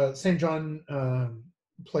 St. John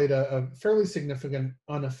played a fairly significant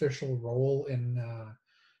unofficial role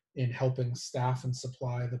in helping staff and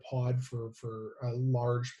supply the Pod for a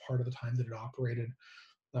large part of the time that it operated.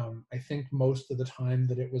 I think most of the time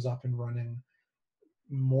that it was up and running,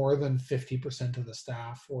 more than 50% of the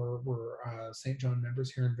staff were St. John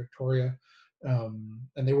members here in Victoria,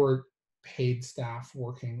 and they were paid staff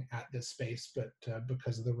working at this space, but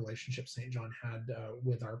because of the relationship St. John had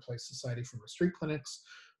with Our Place Society from our street clinics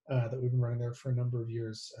that we've been running there for a number of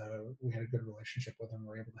years, we had a good relationship with them. We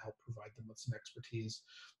were able to help provide them with some expertise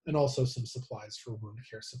and also some supplies for wound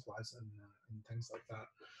care supplies and things like that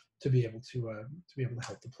to be able to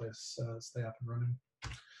help the place stay up and running.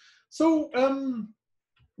 So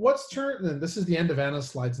this is the end of Anna's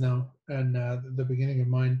slides now, and the beginning of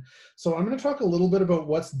mine. So I'm going to talk a little bit about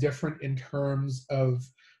what's different in terms of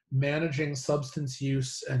managing substance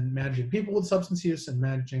use and managing people with substance use and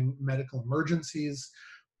managing medical emergencies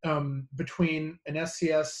between an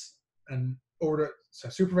SCS and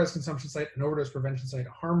supervised consumption site, an overdose prevention site,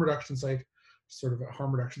 a harm reduction site, sort of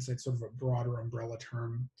a broader umbrella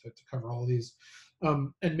term to cover all of these,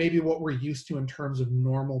 and maybe what we're used to in terms of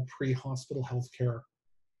normal pre-hospital healthcare.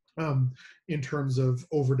 In terms of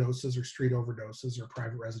overdoses or street overdoses or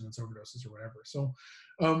private residence overdoses or whatever. So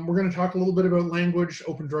we're going to talk a little bit about language,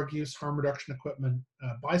 open drug use, harm reduction equipment,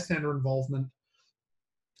 bystander involvement,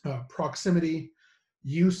 proximity,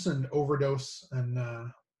 use and overdose, and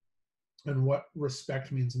what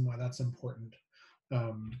respect means and why that's important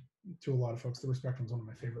to a lot of folks. The respect one's one of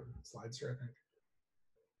my favorite slides here, I think.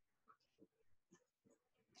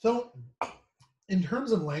 So in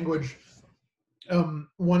terms of language,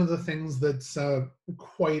 one of the things that's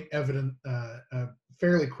quite evident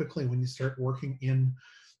fairly quickly when you start working in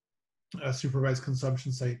a supervised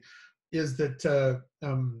consumption site is that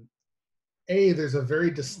there's a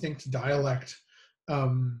very distinct dialect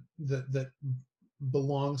that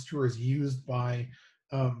belongs to or is used by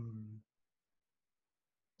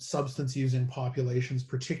substance using populations,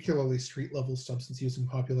 particularly street level substance using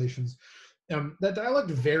populations. That dialect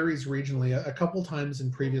varies regionally. A couple times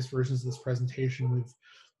in previous versions of this presentation,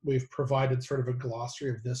 we've provided sort of a glossary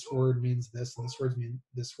of this word means this, and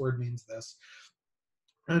this word means this.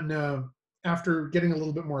 And after getting a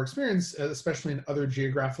little bit more experience, especially in other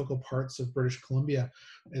geographical parts of British Columbia,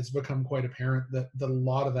 it's become quite apparent that a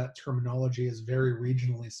lot of that terminology is very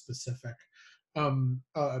regionally specific. Some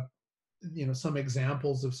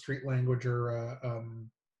examples of street language are,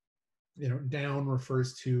 down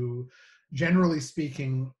refers to, generally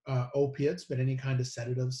speaking, opiates, but any kind of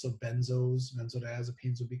sedatives. So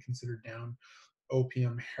benzodiazepines would be considered down.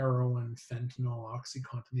 Opium, heroin, fentanyl,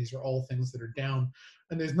 OxyContin, these are all things that are down.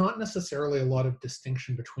 And there's not necessarily a lot of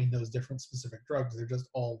distinction between those different specific drugs. They're just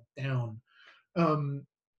all down. One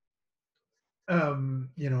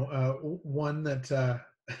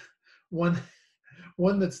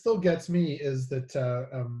that still gets me is that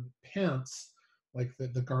pants, like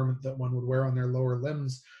the garment that one would wear on their lower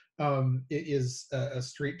limbs, it is a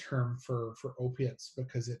street term for opiates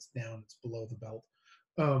because it's down, it's below the belt.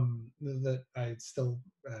 That I still,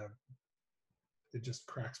 it just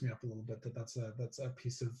cracks me up a little bit that's a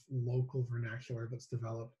piece of local vernacular that's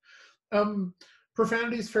developed.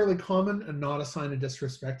 Profanity is fairly common and not a sign of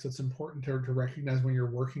disrespect. So it's important to recognize when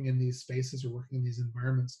you're working in these spaces or working in these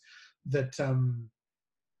environments that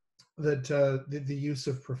that the use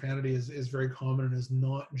of profanity is very common and is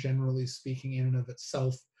not, generally speaking, in and of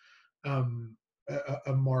itself um,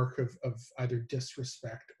 a mark of either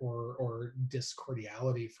disrespect or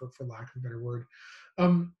discordiality, for lack of a better word.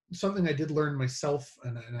 Something I did learn myself,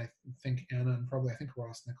 and I think Anna, and probably I think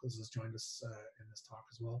Ross Nichols has joined us in this talk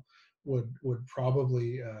as well, would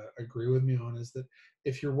probably agree with me on, is that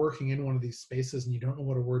if you're working in one of these spaces and you don't know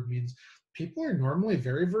what a word means, people are normally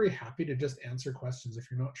very, very happy to just answer questions. If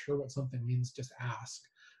you're not sure what something means, just ask.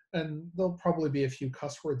 And there'll probably be a few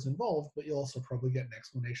cuss words involved, but you'll also probably get an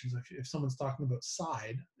explanation. If someone's talking about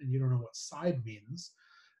side and you don't know what side means,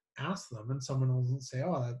 ask them, and someone will say,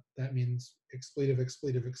 "Oh, that means expletive,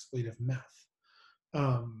 expletive, expletive meth,"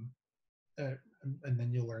 um, uh, and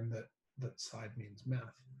then you'll learn that side means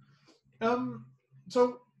meth. Um,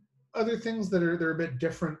 so other things that are a bit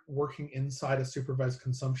different working inside a supervised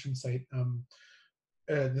consumption site.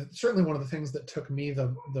 Certainly one of the things that took me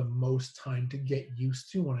the most time to get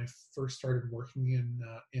used to when I first started working in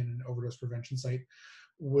an overdose prevention site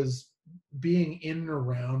was being in and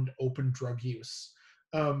around open drug use.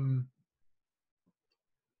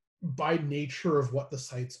 By nature of what the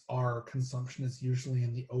sites are, consumption is usually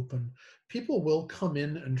in the open. People will come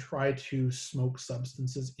in and try to smoke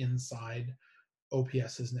substances inside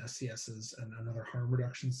OPSs and SCSs and other harm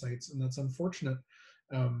reduction sites, and that's unfortunate.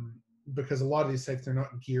 Because a lot of these sites, they're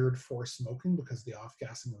not geared for smoking because of the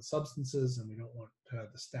off-gassing of the substances, and we don't want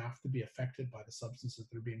the staff to be affected by the substances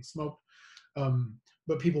that are being smoked.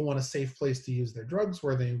 But people want a safe place to use their drugs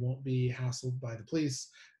where they won't be hassled by the police,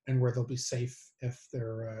 and where they'll be safe if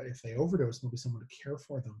they overdose, and there'll be someone to care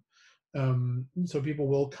for them. So people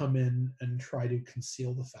will come in and try to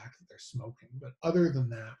conceal the fact that they're smoking. But other than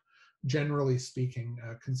that, generally speaking,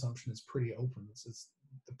 consumption is pretty open. It's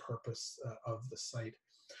the purpose of the site.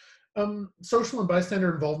 Social and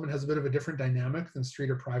bystander involvement has a bit of a different dynamic than street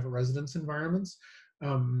or private residence environments.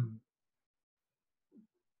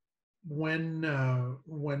 When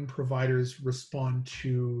providers respond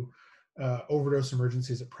to overdose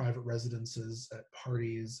emergencies at private residences, at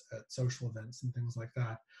parties, at social events, and things like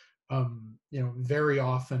that, very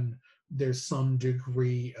often there's some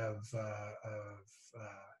degree of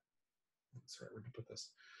what's the right word to put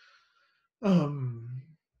this?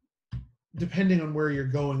 Depending on where you're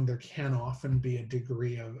going, there can often be a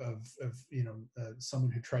degree of someone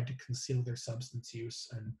who tried to conceal their substance use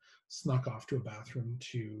and snuck off to a bathroom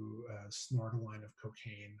to snort a line of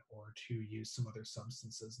cocaine or to use some other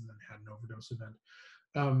substances and then had an overdose event,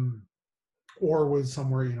 or was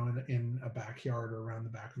somewhere in a backyard or around the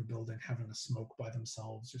back of a building having a smoke by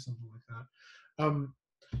themselves or something like that.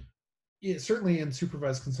 Certainly in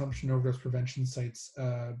supervised consumption overdose prevention sites,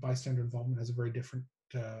 bystander involvement has a very different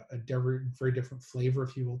very different flavor,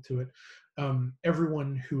 if you will, to it.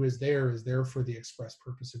 Everyone who is there for the express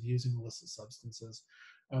purpose of using illicit substances.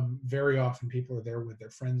 Very often people are there with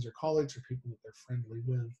their friends or colleagues or people that they're friendly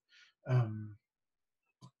with.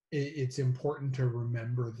 It's important to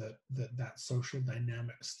remember that social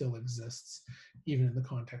dynamic still exists, even in the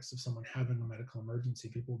context of someone having a medical emergency.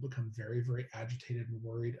 People become very, very agitated and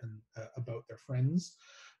worried about their friends.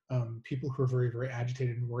 People who are very, very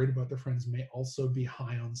agitated and worried about their friends may also be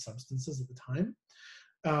high on substances at the time.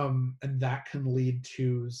 And that can lead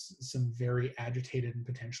to some very agitated and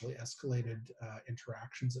potentially escalated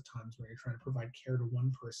interactions at times, where you're trying to provide care to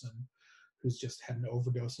one person who's just had an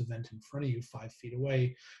overdose event in front of you 5 feet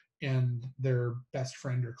away, and their best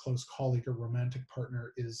friend or close colleague or romantic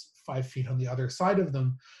partner is 5 feet on the other side of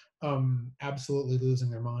them, absolutely losing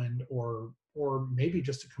their mind, or maybe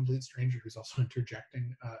just a complete stranger who's also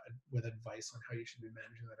interjecting with advice on how you should be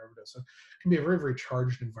managing that overdose. So it can be a very, very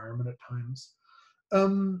charged environment at times.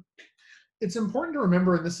 It's important to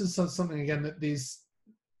remember, and this is something, again, that these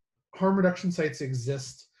harm reduction sites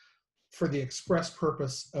exist for the express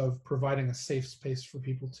purpose of providing a safe space for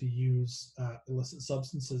people to use illicit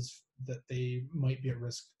substances that they might be at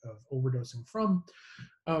risk of overdosing from.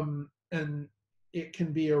 And it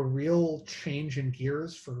can be a real change in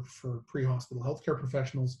gears for pre-hospital healthcare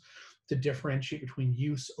professionals to differentiate between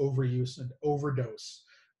use, overuse, and overdose,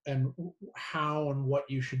 and how and what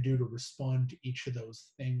you should do to respond to each of those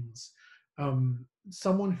things.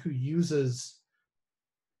 Someone who uses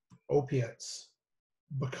opiates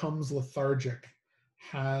becomes lethargic,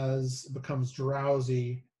 becomes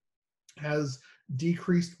drowsy, has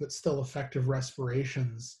decreased but still effective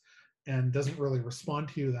respirations, and doesn't really respond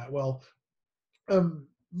to you that well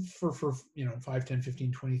for 5, 10,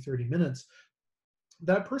 15, 20, 30 minutes.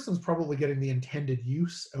 That person's probably getting the intended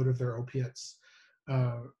use out of their opiates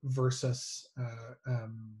versus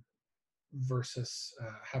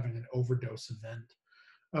having an overdose event.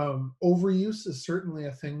 Overuse is certainly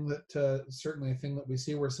a thing that we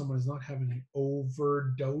see, where someone is not having an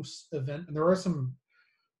overdose event, and there are some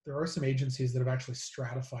agencies that have actually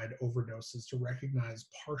stratified overdoses to recognize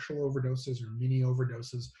partial overdoses or mini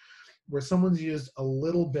overdoses, where someone's used a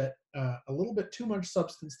little bit too much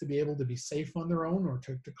substance to be able to be safe on their own, or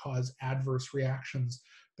to cause adverse reactions,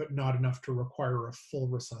 but not enough to require a full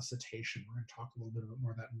resuscitation. We're going to talk a little bit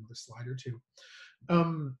more of that in another slide or two.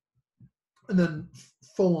 And then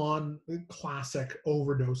full on classic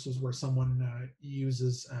overdoses, where someone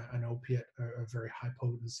uses an opiate, a very high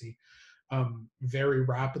potency, very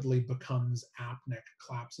rapidly becomes apneic,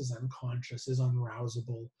 collapses unconscious, is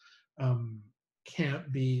unrousable,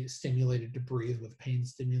 can't be stimulated to breathe with pain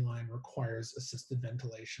stimuli, and requires assisted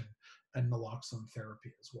ventilation and naloxone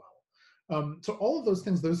therapy as well. So all of those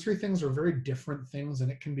things, those three things, are very different things, and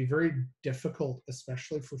it can be very difficult,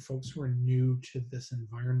 especially for folks who are new to this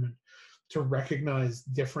environment, to recognize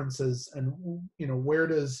differences. And where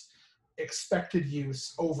does expected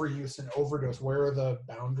use, overuse, and overdose, where are the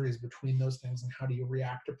boundaries between those things, and how do you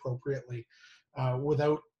react appropriately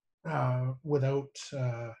without overreacting?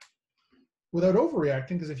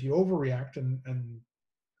 Because if you overreact and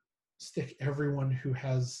stick everyone who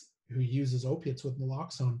uses opiates with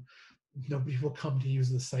naloxone, nobody will come to use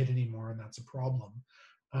the site anymore, and that's a problem.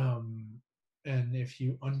 And if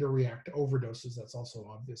you underreact to overdoses, that's also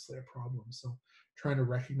obviously a problem. So trying to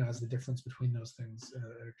recognize the difference between those things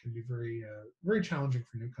can be very, very challenging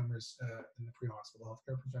for newcomers in the pre-hospital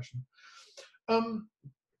healthcare profession.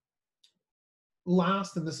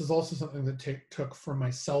 Last, and this is also something that took for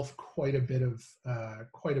myself quite a bit of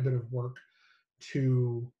work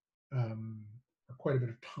to, or quite a bit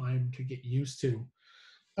of time to get used to,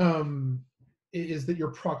 is that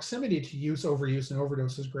your proximity to use, overuse, and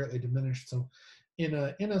overdose is greatly diminished. So in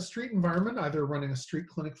a street environment, either running a street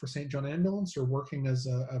clinic for St. John Ambulance, or working as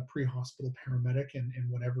a pre-hospital paramedic in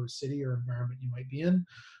whatever city or environment you might be in,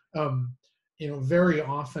 very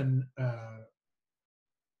often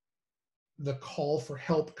the call for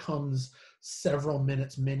help comes several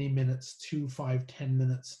minutes, many minutes, 2, 5, 10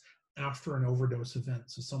 minutes after an overdose event.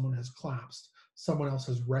 So someone has collapsed, someone else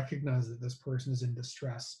has recognized that this person is in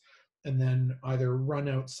distress, and then either run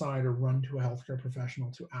outside or run to a healthcare professional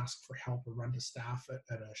to ask for help, or run to staff at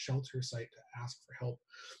a shelter site to ask for help.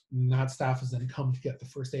 And that staff has then come to get the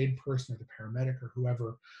first aid person or the paramedic or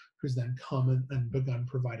whoever, who's then come and begun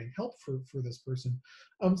providing help for this person.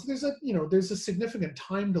 So there's a significant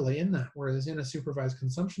time delay in that, whereas in a supervised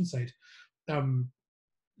consumption site,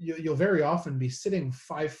 you'll very often be sitting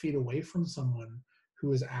 5 feet away from someone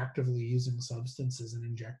who is actively using substances and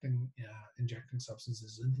injecting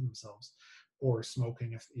substances into themselves, or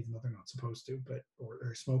smoking, even though they're not supposed to,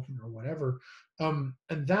 or smoking or whatever. And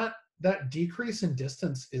that decrease in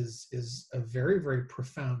distance is a very, very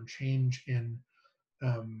profound change in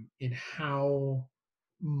how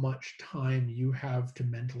much time you have to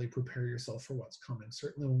mentally prepare yourself for what's coming.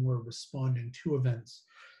 Certainly when we're responding to events,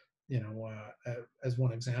 as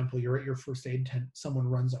one example, you're at your first aid tent, someone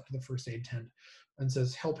runs up to the first aid tent and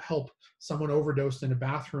says, help, help, someone overdosed in a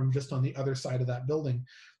bathroom just on the other side of that building.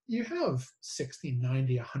 You have 60,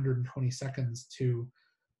 90, 120 seconds to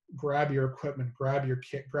grab your equipment, grab your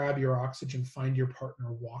kit, grab your oxygen, find your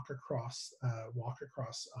partner, walk across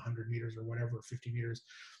 100 meters or whatever, 50 meters,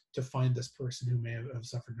 to find this person who may have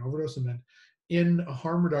suffered an overdose event. In a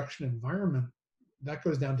harm reduction environment, that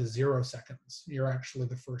goes down to 0 seconds. You're actually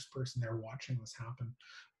the first person there watching this happen.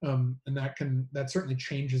 And that certainly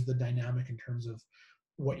changes the dynamic in terms of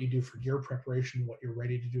what you do for gear preparation, what you're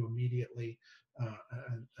ready to do immediately,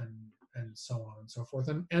 and so on and so forth,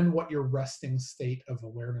 and what your resting state of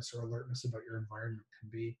awareness or alertness about your environment can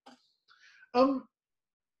be. I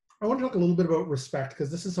want to talk a little bit about respect,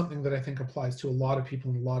 because this is something that I think applies to a lot of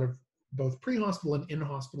people in a lot of both pre-hospital and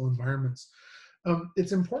in-hospital environments.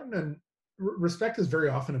 It's important, and respect is very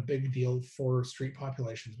often a big deal for street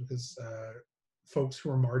populations, because folks who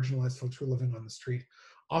are marginalized, folks who are living on the street,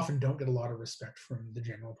 often don't get a lot of respect from the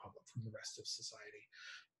general public, from the rest of society.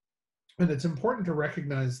 And it's important to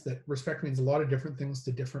recognize that respect means a lot of different things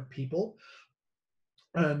to different people.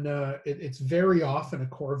 And it's very often a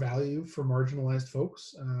core value for marginalized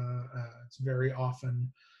folks. It's very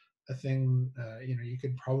often a thing, you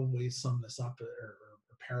could probably sum this up or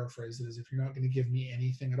paraphrase it as, if you're not going to give me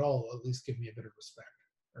anything at all, at least give me a bit of respect.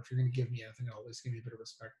 Or if you're going to give me anything at all, at least give me a bit of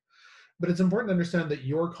respect. But it's important to understand that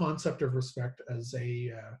your concept of respect as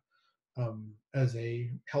a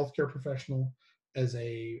healthcare professional, as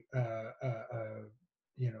a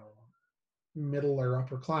middle or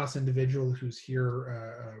upper class individual who's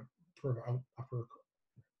here,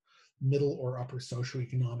 middle or upper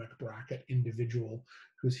socioeconomic bracket individual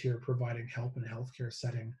who's here providing help in a healthcare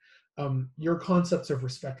setting, your concepts of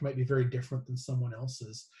respect might be very different than someone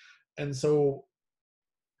else's. And so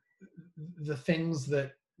the things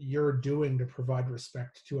that you're doing to provide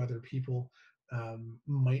respect to other people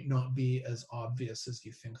might not be as obvious as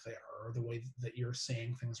you think they are, or the way that you're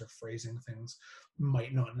saying things or phrasing things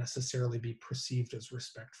might not necessarily be perceived as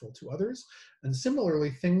respectful to others. And similarly,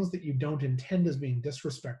 things that you don't intend as being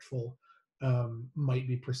disrespectful might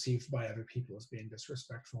be perceived by other people as being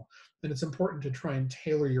disrespectful. And it's important to try and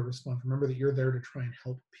tailor your response. Remember that you're there to try and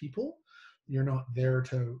help people. You're not there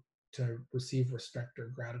to receive respect or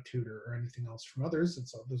gratitude or anything else from others. And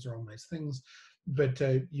so those are all nice things, but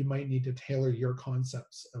you might need to tailor your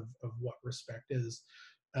concepts of what respect is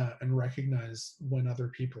and recognize when other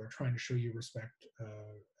people are trying to show you respect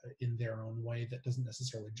in their own way that doesn't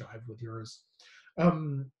necessarily jive with yours.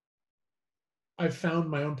 I've found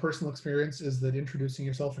my own personal experience is that introducing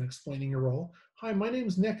yourself and explaining your role. Hi, my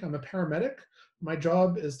name's Nick. I'm a paramedic. My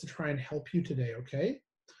job is to try and help you today, okay?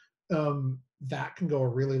 That can go a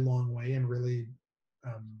really long way in really,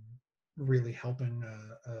 really helping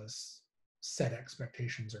set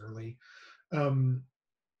expectations early. And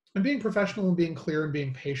being professional and being clear and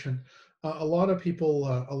being patient. A lot of people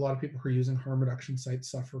who are using harm reduction sites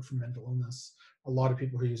suffer from mental illness. A lot of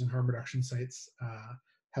people who are using harm reduction sites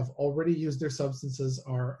have already used their substances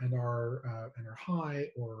and are high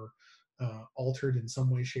or altered in some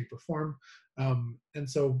way, shape, or form. And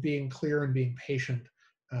so being clear and being patient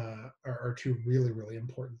are two really, really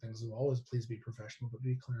important things as well. Is please be professional, but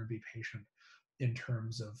be clear and be patient in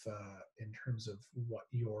terms of what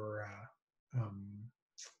your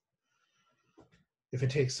if it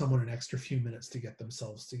takes someone an extra few minutes to get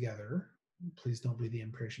themselves together, please don't be the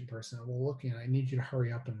impatient person. Well, look, I need you to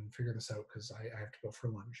hurry up and figure this out because I have to go for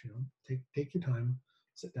lunch. Take your time,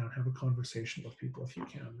 sit down, have a conversation with people if you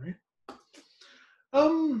can, right?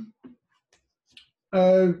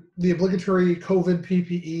 The obligatory COVID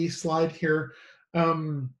PPE slide here.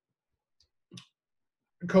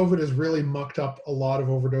 COVID has really mucked up a lot of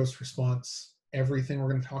overdose response, everything.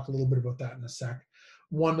 We're going to talk a little bit about that in a sec.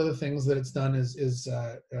 One of the things that it's done is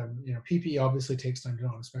PPE obviously takes time to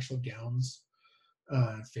don, especially gowns,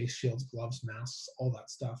 face shields, gloves, masks, all that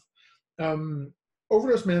stuff.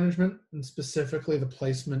 Overdose management, and specifically the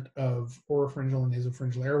placement of oropharyngeal and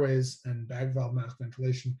nasopharyngeal airways and bag valve mask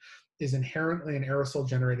ventilation, is inherently an aerosol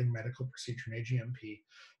generating medical procedure, an AGMP.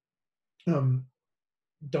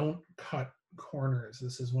 Don't cut corners.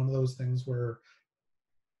 This is one of those things where,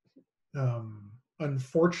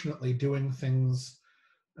 unfortunately, doing things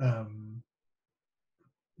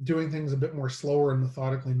a bit more slower and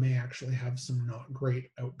methodically may actually have some not great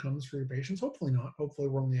outcomes for your patients. Hopefully not. Hopefully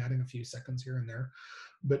we're only adding a few seconds here and there,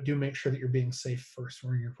 but do make sure that you're being safe first,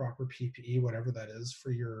 wearing your proper PPE, whatever that is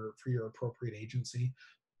for your appropriate agency.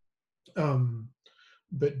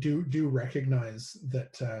 But do recognize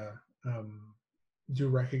that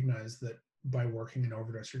by working in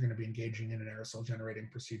overdose, you're going to be engaging in an aerosol generating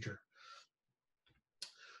procedure.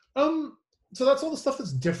 So that's all the stuff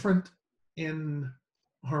that's different in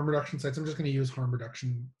harm reduction sites. I'm just going to use harm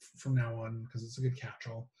reduction from now on because it's a good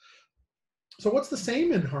catch-all. So what's the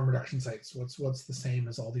same in harm reduction sites? What's the same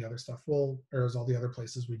as all the other stuff? Well, or as all the other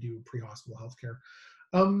places we do pre-hospital healthcare.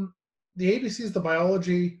 The ABCs, the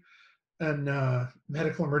biology, and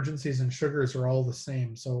medical emergencies and sugars are all the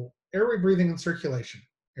same. So airway, breathing, and circulation.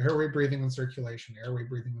 Airway, breathing, and circulation. Airway,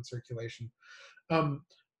 breathing, and circulation.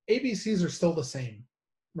 ABCs are still the same,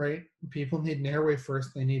 right? People need an airway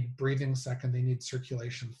first, they need breathing second, they need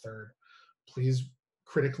circulation third. Please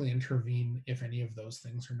critically intervene if any of those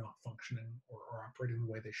things are not functioning or operating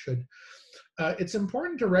the way they should. It's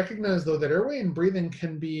important to recognize, though, that airway and breathing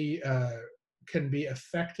can be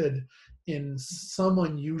affected in some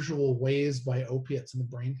unusual ways by opiates, and the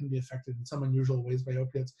brain can be affected in some unusual ways by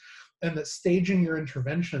opiates, and that staging your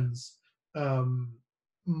interventions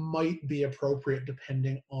might be appropriate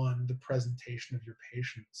depending on the presentation of your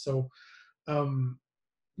patient. So,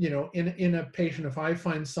 in a patient, if I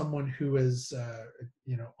find someone who is,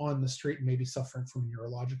 on the street and maybe suffering from a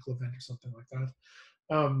neurological event or something like that,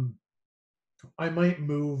 I might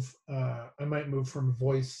move from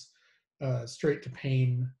voice straight to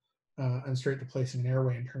pain and straight to placing an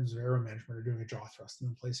airway in terms of airway management, or doing a jaw thrust and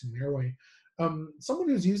then placing an airway. Someone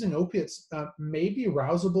who's using opiates may be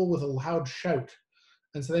arousable with a loud shout.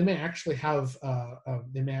 And so they may actually have a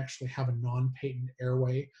non-patent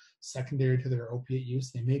airway secondary to their opiate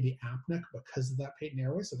use. They may be apneic because of that patent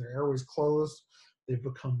airway. So their airway's closed. They've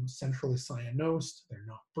become centrally cyanosed. They're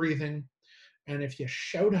not breathing. And if you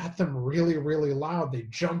shout at them really, really loud, they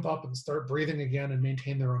jump up and start breathing again and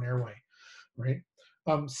maintain their own airway, right?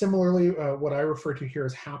 Similarly, what I refer to here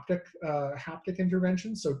as haptic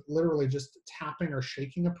intervention. So literally just tapping or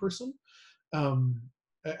shaking a person. Um,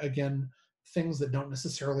 Again, things that don't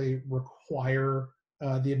necessarily require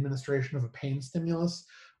the administration of a pain stimulus,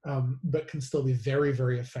 but can still be very,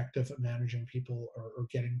 very effective at managing people or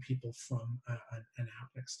getting people from an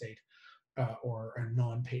apneic state or a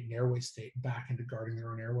non-patent airway state back into guarding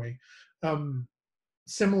their own airway.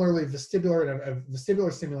 Similarly,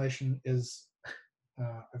 vestibular stimulation is,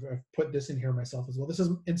 I've put this in here myself as well. This is,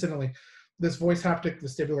 incidentally, this voice haptic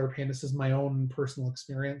vestibular pain, this is my own personal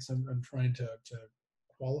experience. I'm trying to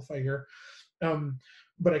qualify here.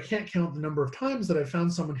 But I can't count the number of times that I've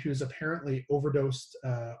found someone who's apparently overdosed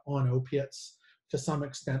on opiates to some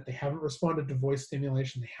extent. They haven't responded to voice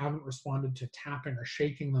stimulation. They haven't responded to tapping or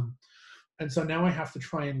shaking them. And so now I have to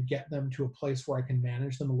try and get them to a place where I can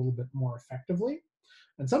manage them a little bit more effectively.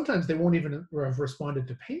 And sometimes they won't even have responded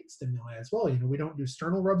to pain stimuli as well. You know, we don't do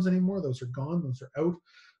sternal rubs anymore. Those are gone. Those are out.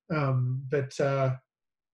 But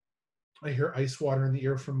I hear ice water in the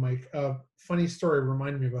ear from Mike. Funny story.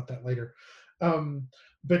 Remind me about that later.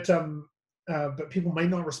 But people might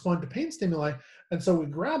not respond to pain stimuli, and so we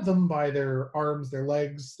grab them by their arms, their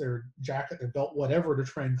legs, their jacket, their belt, whatever, to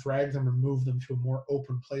try and drag them or move them to a more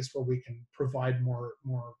open place where we can provide more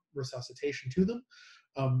resuscitation to them.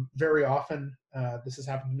 Very often, this has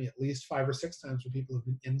happened to me at least 5 or 6 times, where people have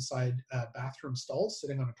been inside bathroom stalls,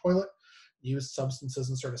 sitting on a toilet, used substances,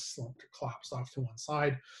 and sort of slumped or collapsed off to one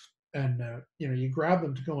side. And you know, you grab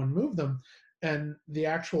them to go and move them, and the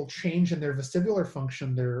actual change in their vestibular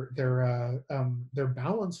function, their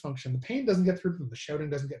balance function, the pain doesn't get through to them, the shouting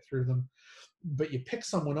doesn't get through to them. But you pick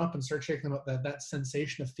someone up and start shaking them up, that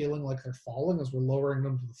sensation of feeling like they're falling as we're lowering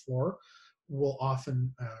them to the floor will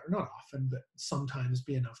often, or not often, but sometimes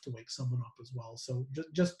be enough to wake someone up as well. So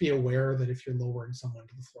just be aware that if you're lowering someone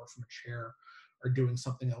to the floor from a chair or doing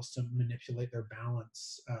something else to manipulate their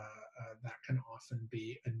balance, that can often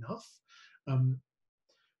be enough.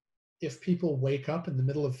 If people wake up in the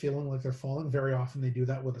middle of feeling like they're falling, very often they do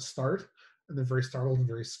that with a start, and they're very startled and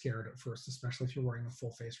very scared at first, especially if you're wearing a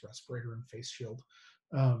full face respirator and face shield.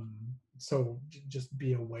 So just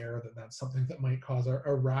be aware that that's something that might cause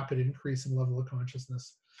a rapid increase in level of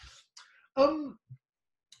consciousness. So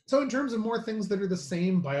in terms of more things that are the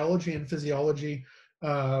same, biology and physiology,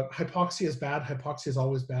 hypoxia is bad. Hypoxia is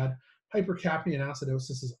always bad. Hypercapnia and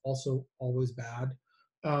acidosis is also always bad.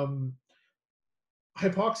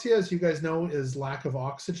 Hypoxia, as you guys know, is lack of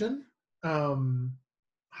oxygen.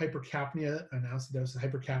 Hypercapnia and acidosis.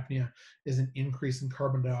 Hypercapnia is an increase in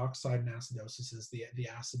carbon dioxide, and acidosis is the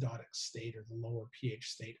acidotic state, or the lower pH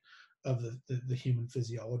state of the human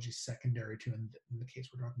physiology, secondary to, in the case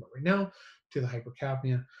we're talking about right now, to the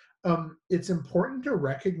hypercapnia. It's important to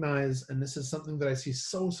recognize, and this is something that I see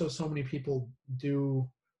so many people do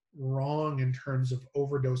wrong in terms of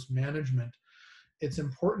overdose management. It's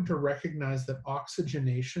important to recognize that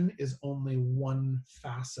oxygenation is only one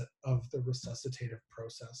facet of the resuscitative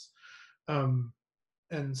process.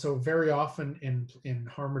 And so very often in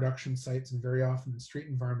harm reduction sites and very often in street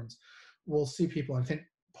environments, we'll see people, and I think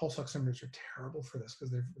pulse oximeters are terrible for this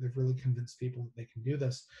because they've really convinced people that they can do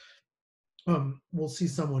this. We'll see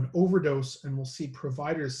someone overdose, and we'll see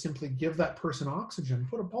providers simply give that person oxygen,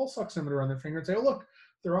 put a pulse oximeter on their finger and say, oh, look,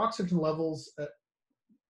 their oxygen levels at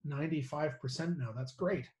 95% now. That's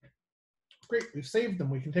great. Great, we've saved them.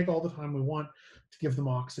 We can take all the time we want to give them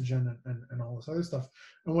oxygen and all this other stuff.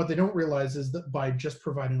 And what they don't realize is that by just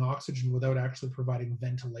providing oxygen without actually providing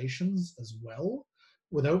ventilations as well,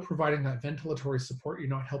 without providing that ventilatory support, you're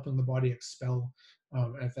not helping the body expel.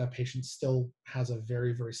 If that patient still has a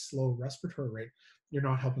very, very slow respiratory rate, you're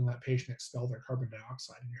not helping that patient expel their carbon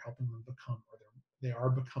dioxide, and you're helping them become, or they are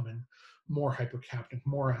becoming, more hypercapnic,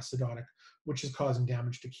 more acidotic, which is causing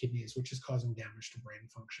damage to kidneys, which is causing damage to brain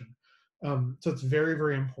function. So it's very,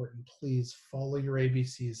 very important. Please follow your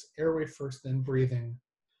ABCs: airway first, then breathing,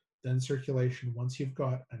 then circulation. Once you've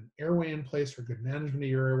got an airway in place, or good management of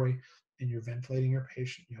your airway, and you're ventilating your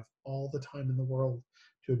patient, you have all the time in the world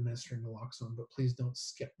to administer naloxone, but please don't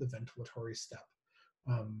skip the ventilatory step.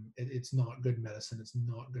 It's not good medicine. It's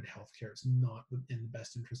not good healthcare. It's not in the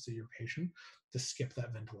best interest of your patient to skip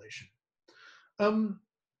that ventilation.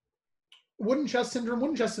 Wooden chest syndrome.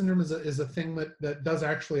 Wooden chest syndrome is a thing that does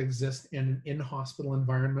actually exist in an in-hospital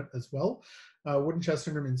environment as well. Wooden chest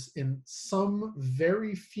syndrome in some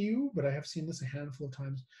very few, but I have seen this a handful of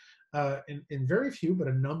times, in very few, but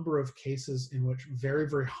a number of cases in which very,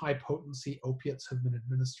 very high potency opiates have been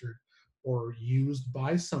administered or used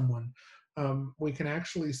by someone, we can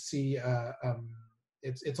actually see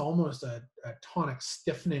it's almost a tonic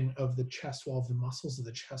stiffening of the chest wall, of the muscles of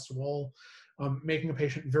the chest wall, making a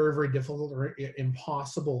patient very, very difficult or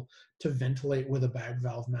impossible to ventilate with a bag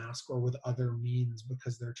valve mask or with other means,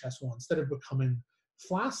 because their chest wall, instead of becoming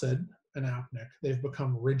flaccid and apneic, they've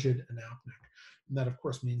become rigid and apneic. And that, of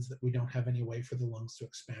course, means that we don't have any way for the lungs to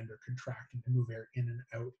expand or contract and to move air in and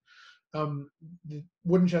out. The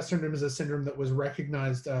wooden chest syndrome is a syndrome that was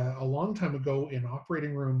recognized a long time ago in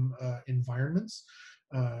operating room environments,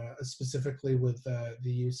 specifically with the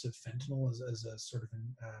use of fentanyl as a sort of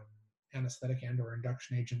an anesthetic and or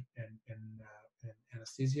induction agent in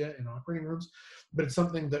anesthesia in operating rooms. But it's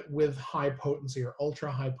something that with high potency or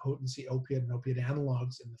ultra high potency opiate and opiate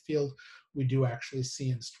analogs in the field, we do actually see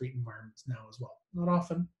in street environments now as well. Not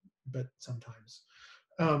often, but sometimes.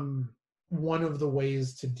 One of the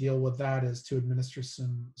ways to deal with that is to administer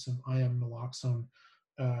some IM naloxone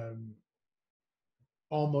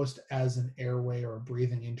almost as an airway or a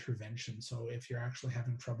breathing intervention. So if you're actually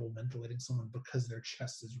having trouble ventilating someone because their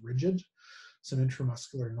chest is rigid, some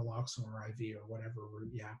intramuscular naloxone or IV or whatever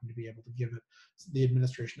you happen to be able to give it, the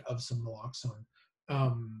administration of some naloxone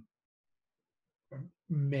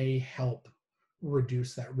may help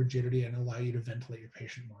reduce that rigidity and allow you to ventilate your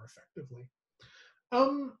patient more effectively.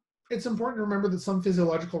 It's important to remember that some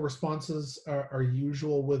physiological responses are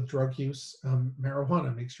usual with drug use.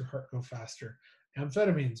 Marijuana makes your heart go faster.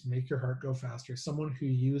 Amphetamines make your heart go faster. Someone who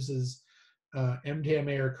uses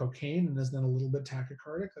MDMA or cocaine and is then a little bit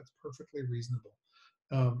tachycardic, that's perfectly reasonable.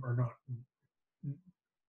 Or not,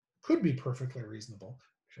 could be perfectly reasonable. I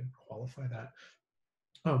should qualify that.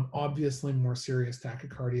 Obviously, more serious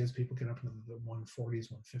tachycardia as people get up into the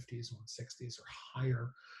 140s, 150s, 160s or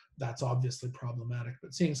higher, that's obviously problematic.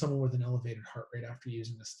 But seeing someone with an elevated heart rate after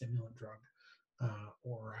using a stimulant drug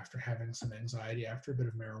or after having some anxiety after a bit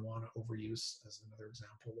of marijuana overuse, as another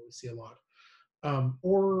example that we see a lot, I'll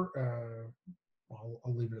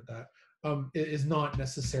leave it at that. It is not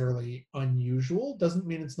necessarily unusual. Doesn't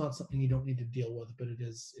mean it's not something you don't need to deal with, but it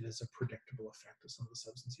is a predictable effect of some of the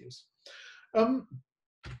substance use.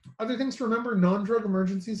 Other things to remember, non-drug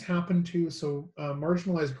emergencies happen too. So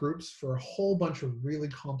marginalized groups, for a whole bunch of really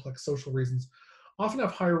complex social reasons, often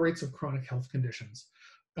have higher rates of chronic health conditions.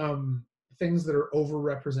 Things that are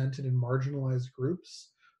overrepresented in marginalized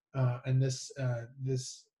groups, and this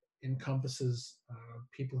encompasses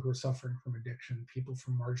people who are suffering from addiction, people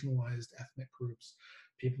from marginalized ethnic groups,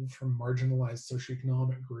 people from marginalized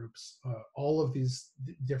socioeconomic groups, all of these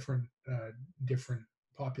different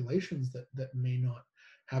populations that may not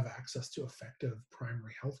have access to effective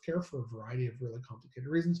primary health care for a variety of really complicated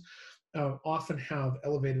reasons, often have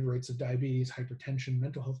elevated rates of diabetes, hypertension,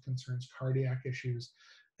 mental health concerns, cardiac issues,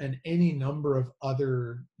 and any number of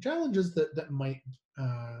other challenges that might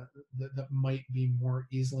be more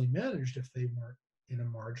easily managed if they weren't in a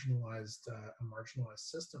marginalized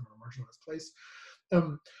system or a marginalized place.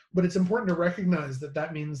 But it's important to recognize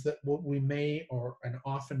that means that what we may and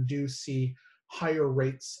often do see higher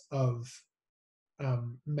rates of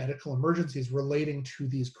medical emergencies relating to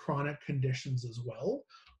these chronic conditions as well,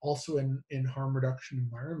 also in harm reduction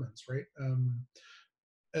environments, right?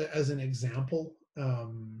 As an example,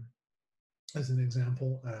 I'm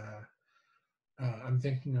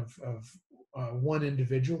thinking of one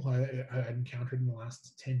individual I encountered in the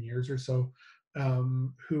last 10 years or so,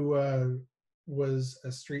 who was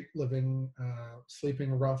a street living,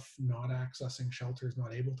 sleeping rough, not accessing shelters,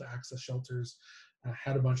 not able to access shelters,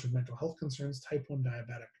 had a bunch of mental health concerns, type 1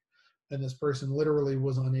 diabetic. And this person literally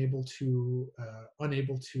was unable to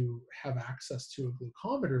have access to a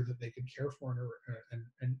glucometer that they could care for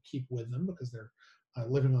and keep with them, because they're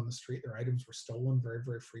living on the street. Their items were stolen very,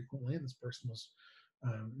 very frequently, and this person was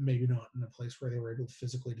maybe not in a place where they were able to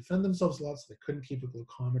physically defend themselves a lot, so they couldn't keep a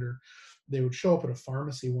glucometer. They would show up at a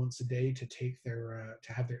pharmacy once a day to take their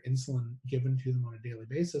to have their insulin given to them on a daily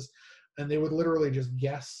basis, and they would literally just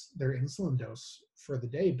guess their insulin dose for the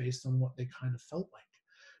day based on what they kind of felt like.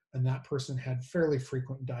 And that person had fairly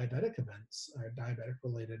frequent diabetic events,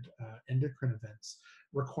 diabetic-related endocrine events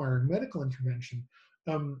requiring medical intervention,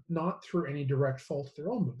 not through any direct fault of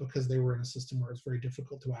their own, but because they were in a system where it's very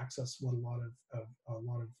difficult to access what a lot of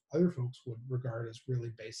other folks would regard as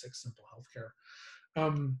really basic, simple healthcare.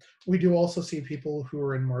 We do also see people who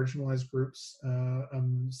are in marginalized groups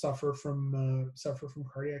suffer from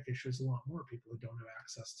cardiac issues a lot more. People who don't have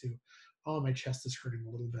access to, oh, my chest is hurting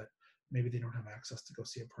a little bit. Maybe they don't have access to go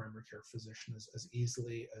see a primary care physician as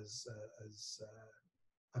easily as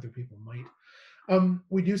other people might.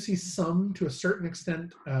 We do see some, to a certain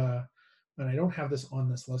extent, and I don't have this on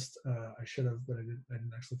this list. I should have, but I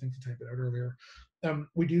didn't actually think to type it out earlier.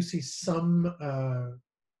 We do see some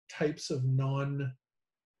types of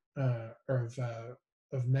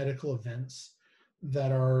of medical events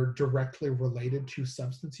that are directly related to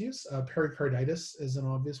substance use. Pericarditis is an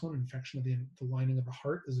obvious one. Infection of the lining of the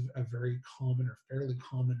heart is a very common or fairly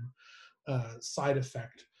common side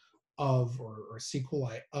effect of or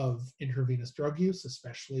sequelae of intravenous drug use,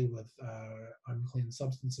 especially with unclean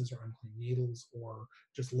substances or unclean needles, or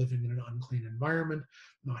just living in an unclean environment,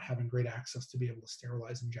 not having great access to be able to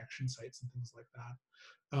sterilize injection sites and things like that.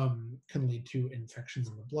 Can lead to infections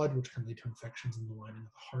in the blood, which can lead to infections in the lining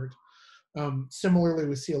of the heart. Similarly,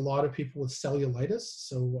 we see a lot of people with cellulitis,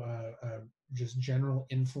 so just general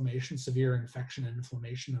inflammation, severe infection and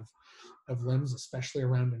inflammation of limbs, especially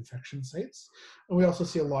around infection sites. And we also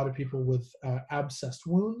see a lot of people with abscessed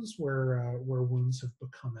wounds, where wounds have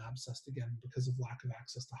become abscessed again because of lack of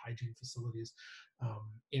access to hygiene facilities.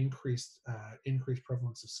 Increased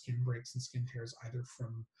prevalence of skin breaks and skin tears, either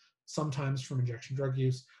sometimes from injection drug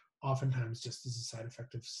use, oftentimes just as a side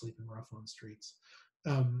effect of sleeping rough on streets.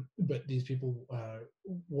 But these people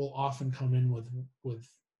will often come in with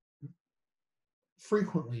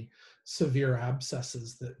frequently severe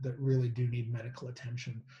abscesses that really do need medical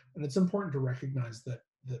attention. And it's important to recognize that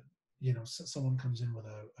someone comes in with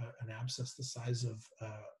an abscess the size of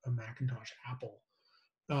a Macintosh apple,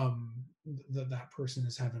 that person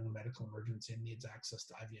is having a medical emergency and needs access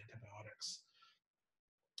to IV antibiotics.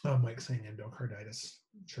 Mike's saying endocarditis.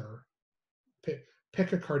 Sure.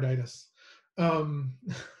 Picocarditis.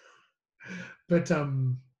 But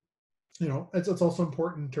it's also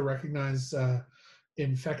important to recognize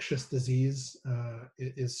infectious disease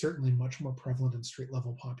is certainly much more prevalent in street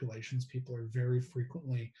level populations. People are very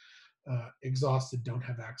frequently exhausted, don't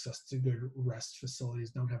have access to good rest facilities,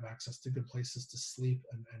 don't have access to good places to sleep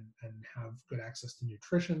and have good access to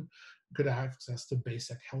nutrition, good access to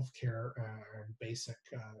basic healthcare and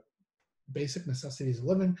basic necessities of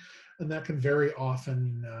living, and that can very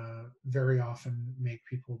often make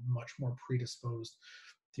people much more predisposed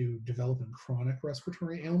to developing chronic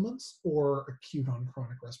respiratory ailments or acute on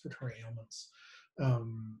chronic respiratory ailments.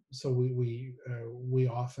 So we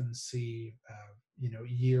often see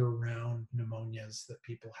year-round pneumonias that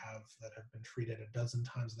people have that have been treated a dozen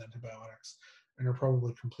times with antibiotics and are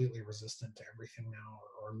probably completely resistant to everything now,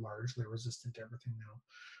 or largely resistant to everything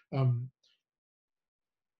now.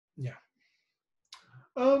 Yeah.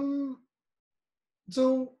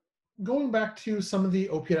 So going back to some of the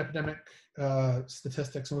opiate epidemic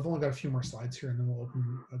statistics, and we've only got a few more slides here, and then we'll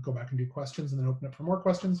go back and do questions, and then open up for more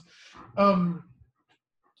questions.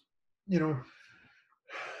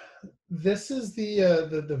 This is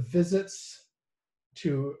the visits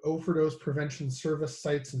to overdose prevention service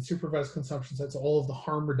sites and supervised consumption sites, all of the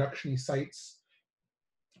harm reduction sites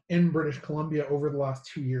in British Columbia over the last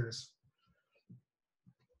 2 years.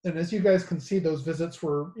 And as you guys can see, those visits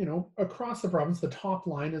were, across the province. The top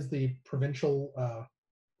line is the provincial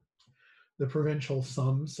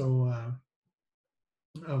sum, so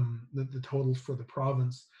the totals for the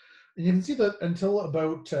province. And you can see that until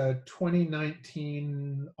about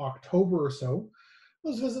 2019 October or so,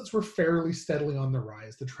 those visits were fairly steadily on the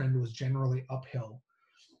rise. The trend was generally uphill.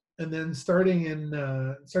 And then starting in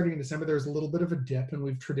December, there was a little bit of a dip, and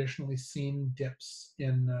we've traditionally seen dips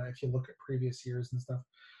in, if you look at previous years and stuff.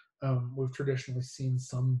 We've traditionally seen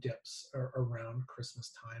some dips around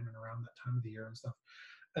Christmas time and around that time of the year and stuff.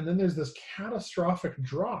 And then there's this catastrophic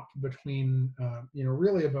drop between,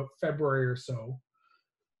 really about February or so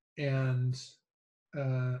and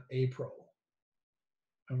April.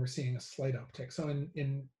 And we're seeing a slight uptick. So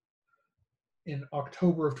in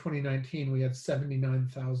October of 2019, we had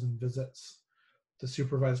 79,000 visits to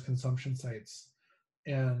supervised consumption sites.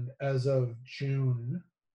 And as of June,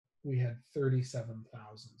 we had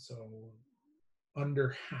 37,000, so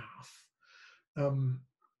under half.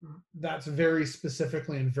 That's very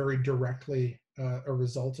specifically and very directly a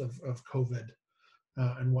result of COVID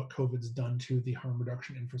and what COVID's done to the harm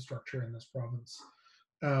reduction infrastructure in this province.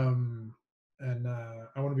 And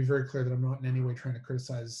I want to be very clear that I'm not in any way trying to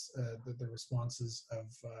criticize the responses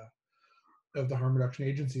of the harm reduction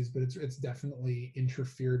agencies, but it's definitely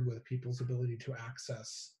interfered with people's ability to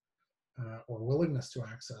access or willingness to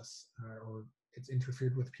access, or it's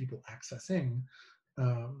interfered with people accessing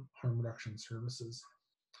harm reduction services.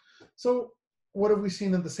 So what have we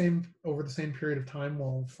seen over the same period of time?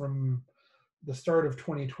 Well, from the start of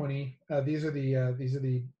 2020, this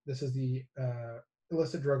is the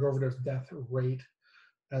illicit drug overdose death rate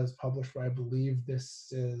as published by, I believe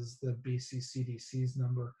this is the BC CDC's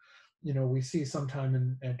number. We see sometime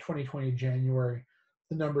in 2020 January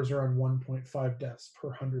the numbers are on 1.5 deaths per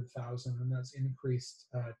 100,000, and that's increased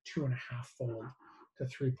 2.5-fold to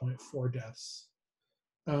 3.4 deaths.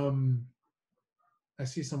 I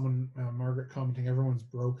see someone, Margaret, commenting, everyone's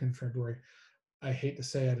broke in February. I hate to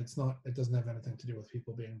say it, it's not. It doesn't have anything to do with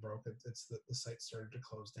people being broke. It's that the site started to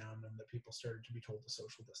close down and that people started to be told to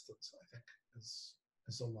social distance. I think is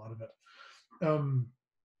a lot of it.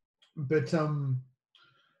 But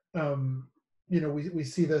you know, we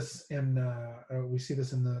see this in the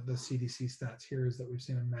CDC stats here, is that we've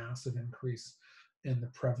seen a massive increase in the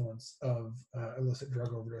prevalence of illicit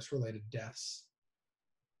drug overdose related deaths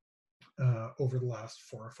over the last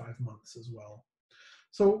 4 or 5 months as well.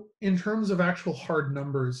 So in terms of actual hard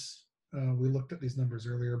numbers, we looked at these numbers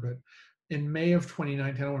earlier, but in May of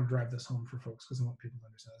 2019, I want to drive this home for folks because I want people to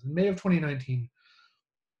understand this. In May of 2019,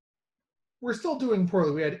 we're still doing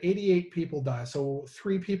poorly. We had 88 people die. So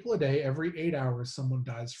 3 people a day, every 8 hours, someone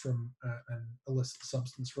dies from an illicit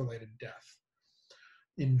substance related death.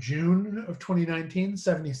 In June of 2019,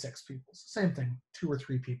 76 people. Same thing, 2 or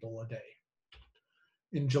 3 people a day.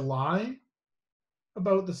 In July,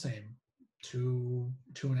 about the same. 2.5,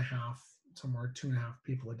 somewhere 2.5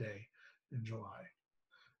 people a day in July.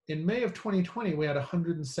 In May of 2020, we had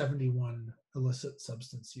 171 illicit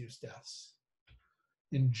substance use deaths.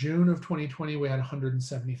 In June of 2020, we had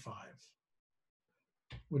 175.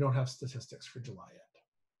 We don't have statistics for July yet.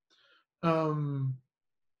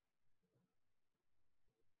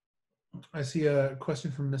 I see a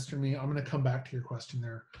question from Mr. Me. I'm going to come back to your question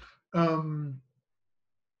there.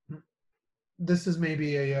 This is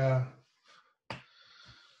maybe a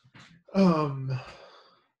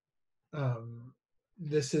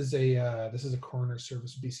this is a coroner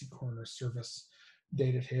service, BC Coroner Service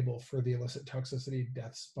data table for the illicit toxicity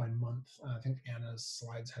deaths by month. I think Anna's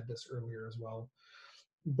slides had this earlier as well.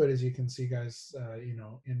 But as you can see, guys, you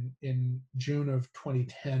know, in June of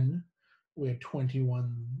 2010, we had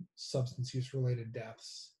 21 substance use related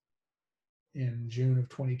deaths. In June of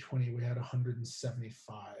 2020, we had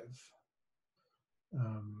 175.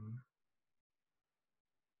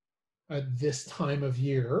 At this time of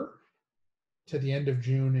year, to the end of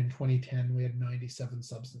June in 2010, we had 97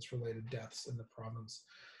 substance-related deaths in the province.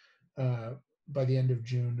 By the end of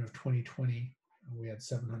June of 2020, we had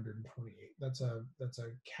 728. That's a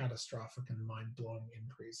catastrophic and mind-blowing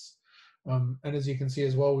increase. And as you can see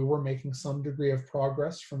as well, we were making some degree of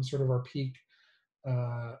progress from sort of our peak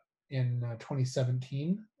in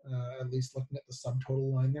 2017, at least looking at the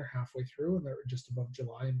subtotal line there halfway through, and they're just above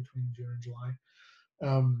July, in between June and July.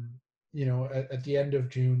 You know, at the end of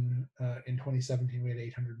June in 2017, we had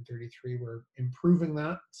 833. We're improving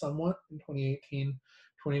that somewhat in 2018.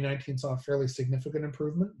 2019 saw a fairly significant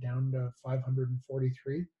improvement, down to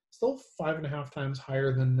 543. Still 5.5 times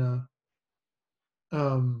higher than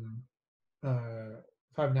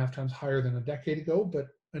 5.5 times higher than a decade ago, but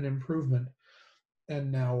an improvement.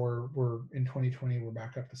 And now we're in 2020, we're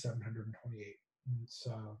back up to 728. It's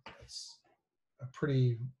a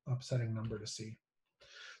pretty upsetting number to see.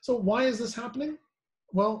 So why is this happening?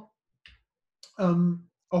 Well,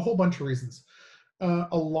 a whole bunch of reasons.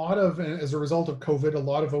 As a result of COVID, a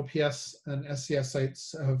lot of OPS and SCS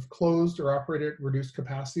sites have closed or operate at reduced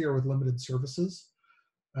capacity or with limited services.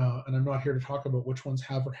 And I'm not here to talk about which ones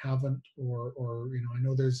have or haven't, or you know, I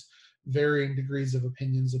know there's varying degrees of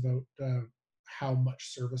opinions about how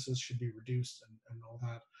much services should be reduced and all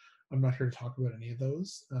that. I'm not here to talk about any of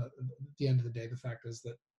those. At the end of the day, the fact is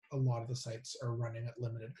that a lot of the sites are running at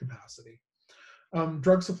limited capacity.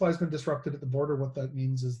 Drug supply has been disrupted at the border. What that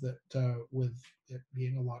means is that with it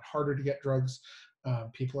being a lot harder to get drugs,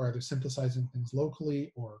 people are either synthesizing things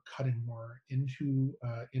locally or cutting more into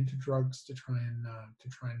drugs to try and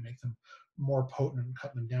make them more potent and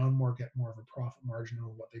cut them down more, get more of a profit margin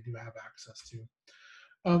on what they do have access to.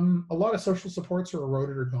 A lot of social supports are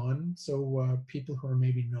eroded or gone, so people who are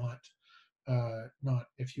maybe not,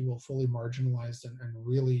 if you will, fully marginalized and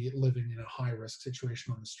really living in a high-risk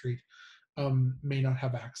situation on the street may not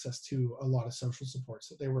have access to a lot of social supports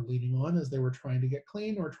that they were leaning on as they were trying to get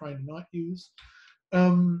clean or trying to not use.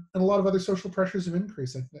 And a lot of other social pressures have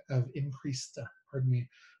increased. Pardon me.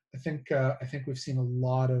 I think we've seen a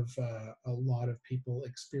lot of people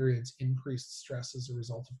experience increased stress as a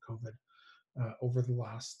result of COVID over the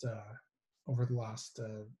last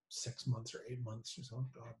 6 months or 8 months or so.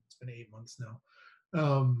 God, it's been 8 months now.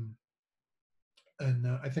 And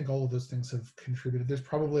I think all of those things have contributed. There's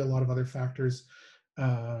probably a lot of other factors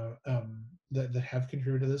that have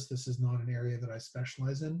contributed to this. This is not an area that I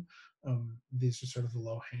specialize in. These are sort of the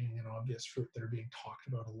low-hanging and obvious fruit that are being talked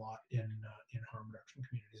about a lot in harm reduction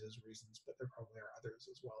communities as reasons, but there probably are others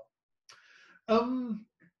as well.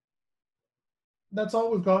 that's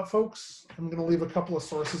all we've got, folks. I'm going to leave a couple of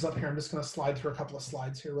sources up here. I'm just going to slide through a couple of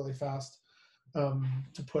slides here really fast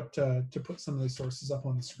to put some of these sources up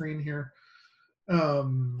on the screen here.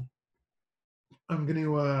 I'm going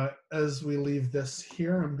to, as we leave this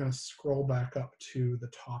here, I'm going to scroll back up to the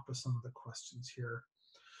top of some of the questions here.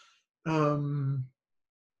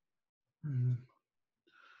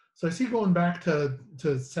 So I see, going back to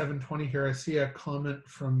 720 here, I see a comment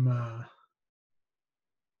from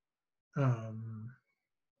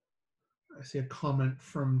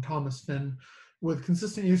Thomas Finn. With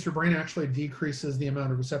consistent use, your brain actually decreases the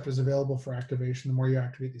amount of receptors available for activation the more you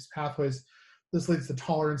activate these pathways. This leads to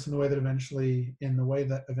tolerance in the way that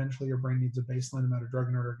eventually your brain needs a baseline amount of drug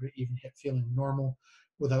in order to even hit feeling normal.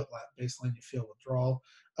 Without that baseline, you feel withdrawal.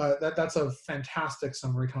 That's a fantastic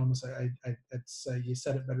summary, Thomas. You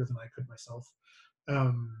said it better than I could myself.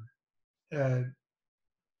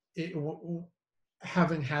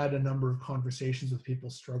 Having had a number of conversations with people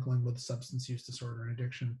struggling with substance use disorder and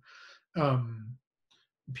addiction,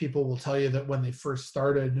 people will tell you that when they first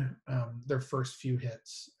started, their first few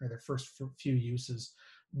hits or their first few uses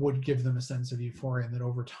would give them a sense of euphoria, and that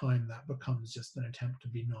over time that becomes just an attempt to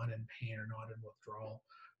be not in pain or not in withdrawal.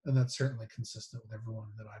 And that's certainly consistent with everyone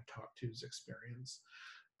that I've talked to's experience.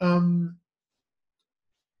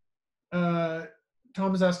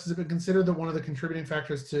 Thomas asks, has it been considered that one of the contributing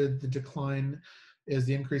factors to the decline is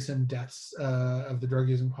the increase in deaths of the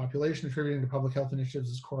drug-using population? Attributing to public health initiatives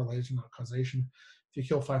is correlation, not causation. If you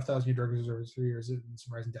kill 5,000 new drug users over 3 years, it's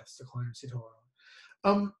rising deaths decline.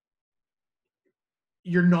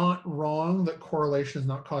 You're not wrong that correlation is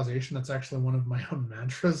not causation. That's actually one of my own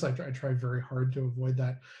mantras. I try very hard to avoid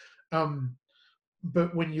that.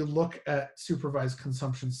 But when you look at supervised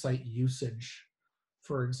consumption site usage,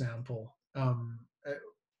 for example,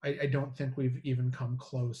 I don't think we've even come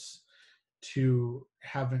close to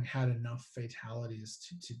having had enough fatalities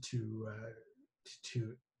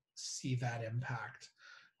to see that impact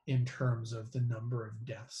in terms of the number of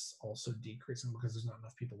deaths also decreasing, because there's not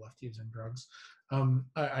enough people left using drugs.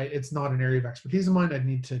 It's not an area of expertise of mine. I'd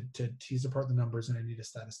need to tease apart the numbers, and I need a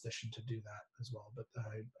statistician to do that as well. But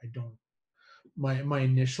I don't. My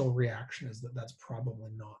initial reaction is that that's probably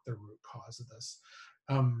not the root cause of this.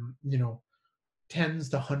 Tens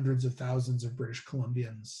to hundreds of thousands of British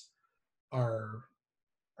Columbians are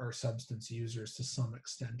substance users to some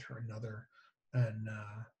extent or another, and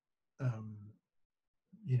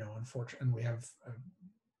unfortunately, we have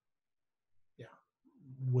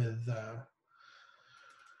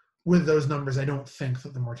with those numbers, I don't think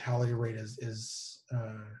that the mortality rate is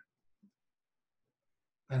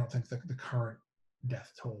I don't think that the current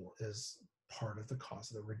death toll is part of the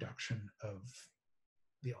cause of the reduction of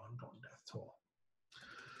the ongoing death toll.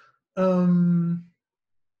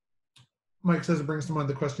 Mike says it brings to mind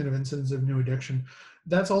the question of incidence of new addiction.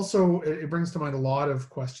 That's also, it brings to mind a lot of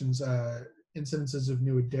questions, incidences of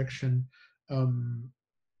new addiction,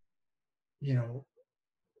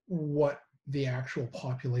 what the actual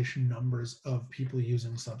population numbers of people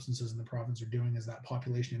using substances in the province are doing. Is that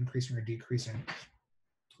population increasing or decreasing?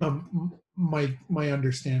 My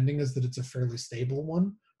understanding is that it's a fairly stable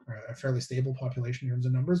one, or a fairly stable population in terms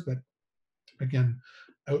of numbers, but again,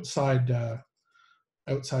 outside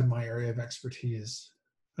my area of expertise.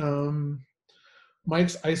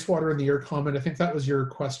 Mike's ice water in the ear comment, I think that was your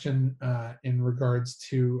question in regards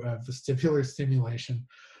to vestibular stimulation.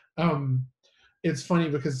 It's funny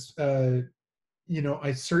because I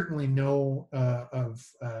certainly know of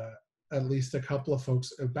at least a couple of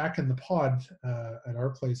folks back in the pod at our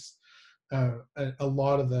place. A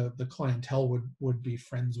lot of the clientele would be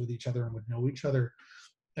friends with each other and would know each other.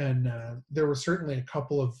 And there were certainly a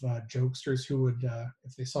couple of jokesters who would,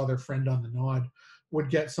 if they saw their friend on the nod, would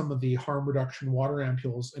get some of the harm reduction water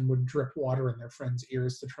ampules and would drip water in their friends'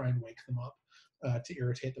 ears to try and wake them up, to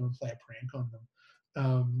irritate them and play a prank on them.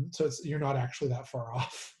 So you're not actually that far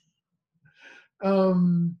off.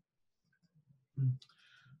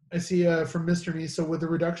 I see from Mr. Nee, so with the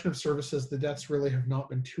reduction of services, the deaths really have not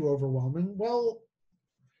been too overwhelming. Well,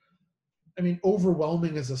 I mean,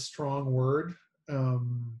 overwhelming is a strong word.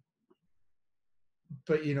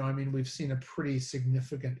 But we've seen a pretty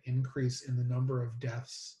significant increase in the number of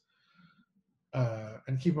deaths.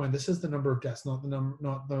 And keep in mind, this is the number of deaths, not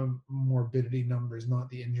the morbidity numbers, not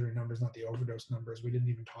the injury numbers, not the overdose numbers. We didn't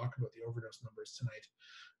even talk about the overdose numbers tonight.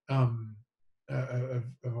 Of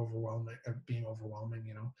overwhelming, of being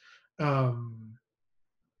overwhelming.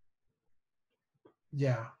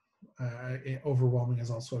 Overwhelming is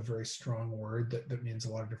also a very strong word that means a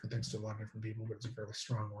lot of different things to a lot of different people, but it's a fairly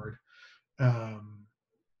strong word.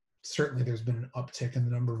 certainly there's been an uptick in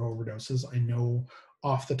the number of overdoses. I know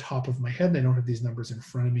off the top of my head, and I don't have these numbers in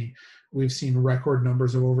front of me, we've seen record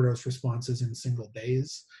numbers of overdose responses in single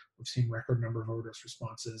days. We've seen record number of overdose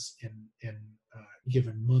responses in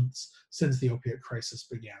given months since the opiate crisis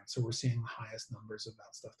began. So we're seeing the highest numbers of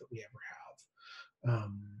that stuff that we ever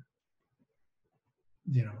have.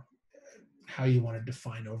 You know, how you want to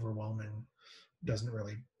define overwhelming doesn't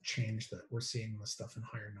really change that we're seeing this stuff in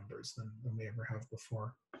higher numbers than we ever have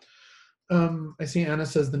before. I see Anna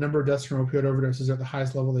says the number of deaths from opioid overdoses are at the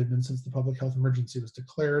highest level they've been since the public health emergency was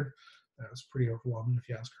declared. That was pretty overwhelming. If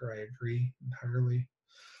you ask her, I agree entirely.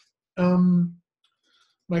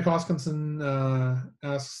 Mike Hoskinson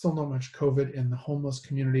asks, still not much COVID in the homeless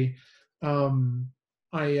community. I'm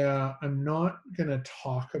not going to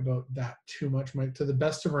talk about that too much, Mike. To the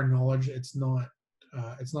best of our knowledge, it's not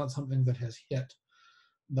something that has hit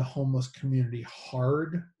the homeless community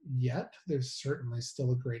hard yet. There's certainly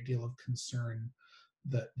still a great deal of concern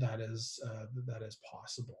that is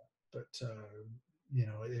possible, but you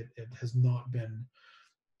know, it has not been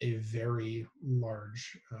a very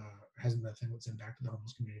large, hasn't been a thing that's impacted the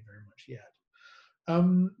homeless community very much yet.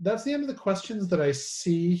 That's the end of the questions that I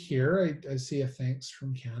see here. I see a thanks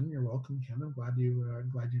from Ken. You're welcome, Ken. I'm glad you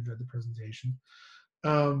enjoyed the presentation.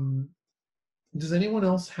 Does anyone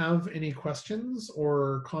else have any questions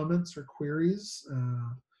or comments or queries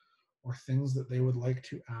or things that they would like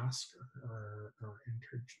to ask or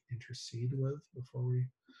intercede with before we?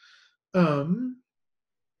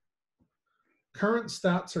 Current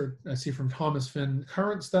stats are, I see from Thomas Finn,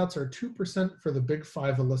 current stats are 2% for the big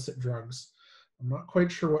 5 illicit drugs. I'm not quite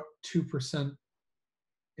sure what 2%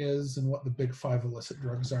 is and what the big 5 illicit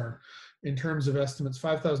drugs are. In terms of estimates,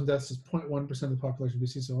 5,000 deaths is 0.1% of the population of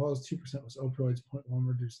BC, so all as 2% was opioids, 0.1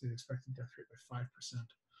 reduced the expected death rate by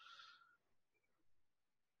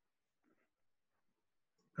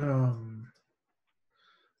 5%.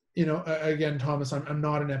 You know, again, Thomas, I'm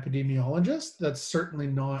not an epidemiologist. That's certainly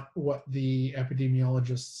not what the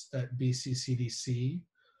epidemiologists at BC CDC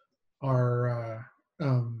are.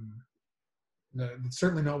 That's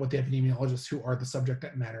certainly not what the epidemiologists who are the subject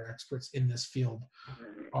matter experts in this field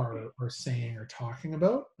are saying or talking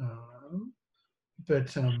about.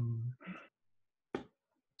 But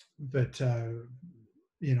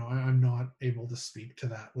you know, I'm not able to speak to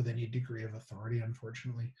that with any degree of authority,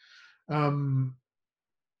 unfortunately.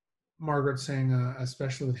 Margaret's saying,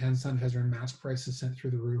 especially with hand sanitizer and mask prices sent through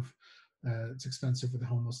the roof, it's expensive for the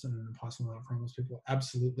homeless and impossible not for homeless people.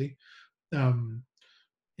 Absolutely.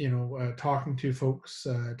 You know, talking to folks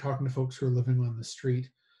who are living on the street,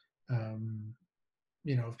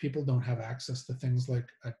 you know, if people don't have access to things like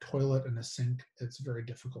a toilet and a sink, it's very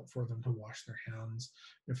difficult for them to wash their hands.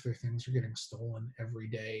 If their things are getting stolen every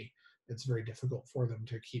day, it's very difficult for them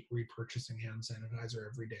to keep repurchasing hand sanitizer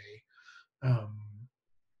every day.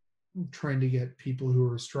 Trying to get people who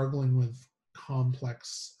are struggling with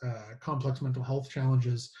complex mental health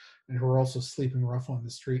challenges and who are also sleeping rough on the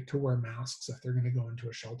street to wear masks if they're going to go into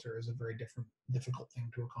a shelter is a very difficult thing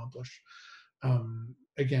to accomplish.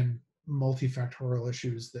 Again, multifactorial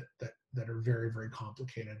issues that are very, very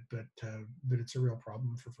complicated, but it's a real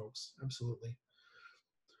problem for folks. Absolutely.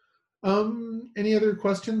 Any other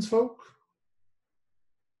questions, folk?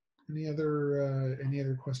 Any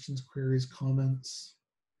other questions, queries, comments?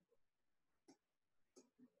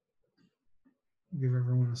 Give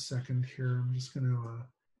everyone a second here. I'm just going to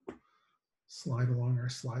slide along our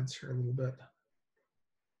slides here a little bit.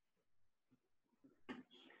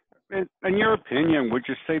 In your opinion, would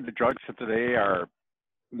you say the drugs of today are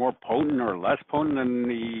more potent or less potent than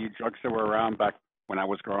the drugs that were around back when I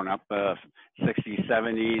was growing up, the 60s,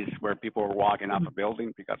 70s, where people were walking off a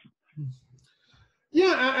building? Because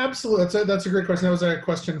yeah, absolutely. That's a great question. That was a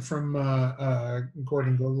question from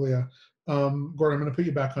Gordon Goglia. Gordon, I'm going to put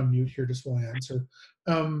you back on mute here just while I answer.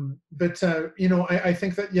 But you know, I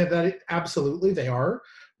think that, yeah, that absolutely they are.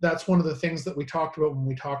 That's one of the things that we talked about when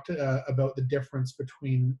we talked about the difference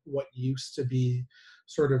between what used to be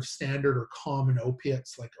sort of standard or common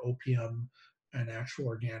opiates like opium and actual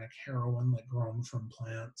organic heroin like grown from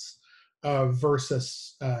plants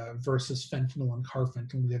versus fentanyl and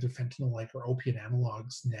carfentanil, the other fentanyl-like or opiate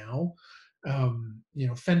analogs now. You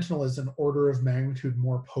know, fentanyl is an order of magnitude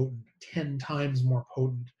more potent, 10 times more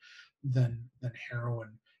potent than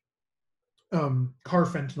heroin.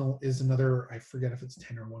 Carfentanil is another, I forget if it's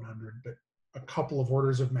 10 or 100, but a couple of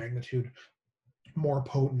orders of magnitude more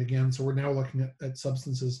potent again. So we're now looking at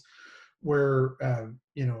substances where,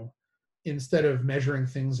 you know, instead of measuring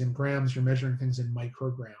things in grams, you're measuring things in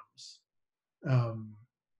micrograms.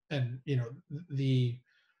 And, you know,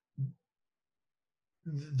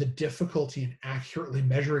 the difficulty in accurately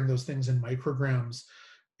measuring those things in micrograms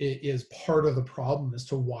is part of the problem as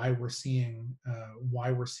to why we're seeing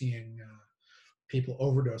people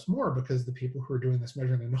overdose more, because the people who are doing this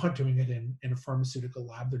measuring, they're not doing it in a pharmaceutical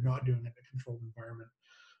lab, they're not doing it in a controlled environment.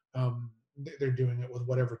 They're doing it with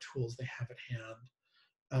whatever tools they have at hand,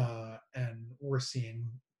 and we're seeing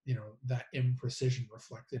that imprecision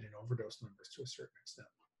reflected in overdose numbers to a certain extent.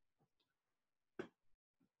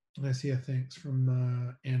 And I see a thanks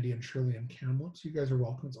from Andy and Shirley and Kamloops. You guys are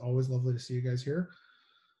welcome. It's always lovely to see you guys here.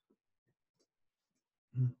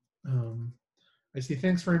 I see.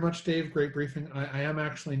 Thanks very much, Dave. Great briefing. I am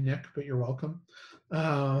actually Nick, but you're welcome.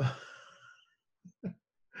 I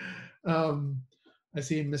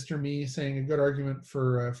see Mr. Me saying a good argument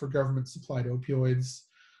for government supplied opioids.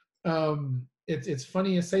 It's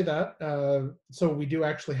funny you say that. So we do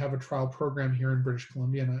actually have a trial program here in British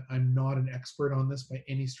Columbia, and I'm not an expert on this by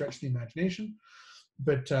any stretch of the imagination,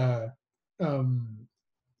 but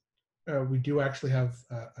we do actually have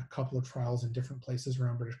a couple of trials in different places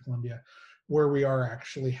around British Columbia where we are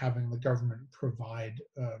actually having the government provide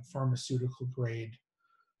pharmaceutical grade.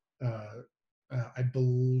 I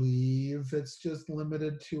believe it's just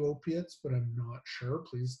limited to opiates, but I'm not sure.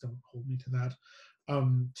 Please don't hold me to that.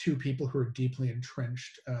 To people who are deeply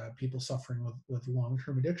entrenched, people suffering with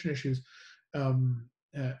long-term addiction issues, and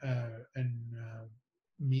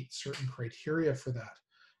meet certain criteria for that.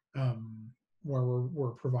 Where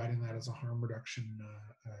we're providing that as a harm reduction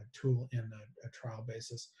tool in a trial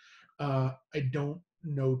basis. I don't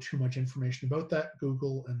know too much information about that.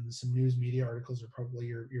 Google and some news media articles are probably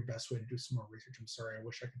your best way to do some more research. I'm sorry, I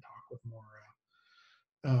wish I could talk with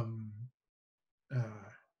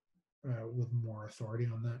more authority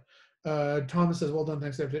on that. Thomas says, well done,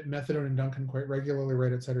 thanks. I've hit methadone and Duncan quite regularly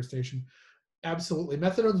right outside our station. Absolutely.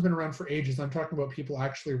 Methadone's been around for ages. I'm talking about people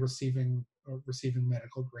actually receiving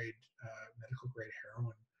medical grade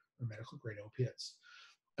heroin or medical grade opiates.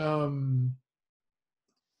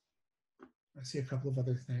 I see a couple of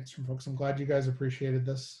other thanks from folks. I'm glad you guys appreciated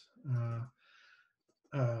this.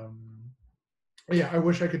 Yeah, I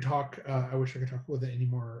wish I could talk with any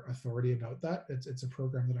more authority about that. It's a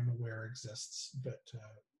program that I'm aware exists, but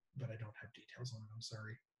I don't have details on it. I'm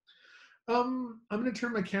sorry. I'm going to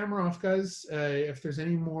turn my camera off, guys. If there's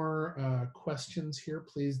any more questions here,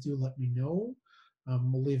 please do let me know.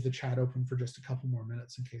 We'll leave the chat open for just a couple more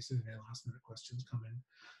minutes in case there's any last minute questions come in.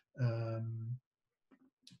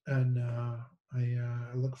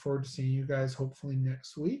 I look forward to seeing you guys hopefully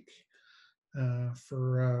next week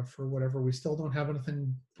for whatever. We still don't have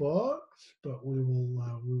anything booked, but we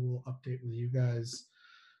will update with you guys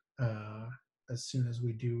as soon as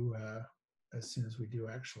we do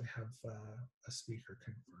actually have a speaker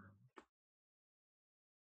confirmed.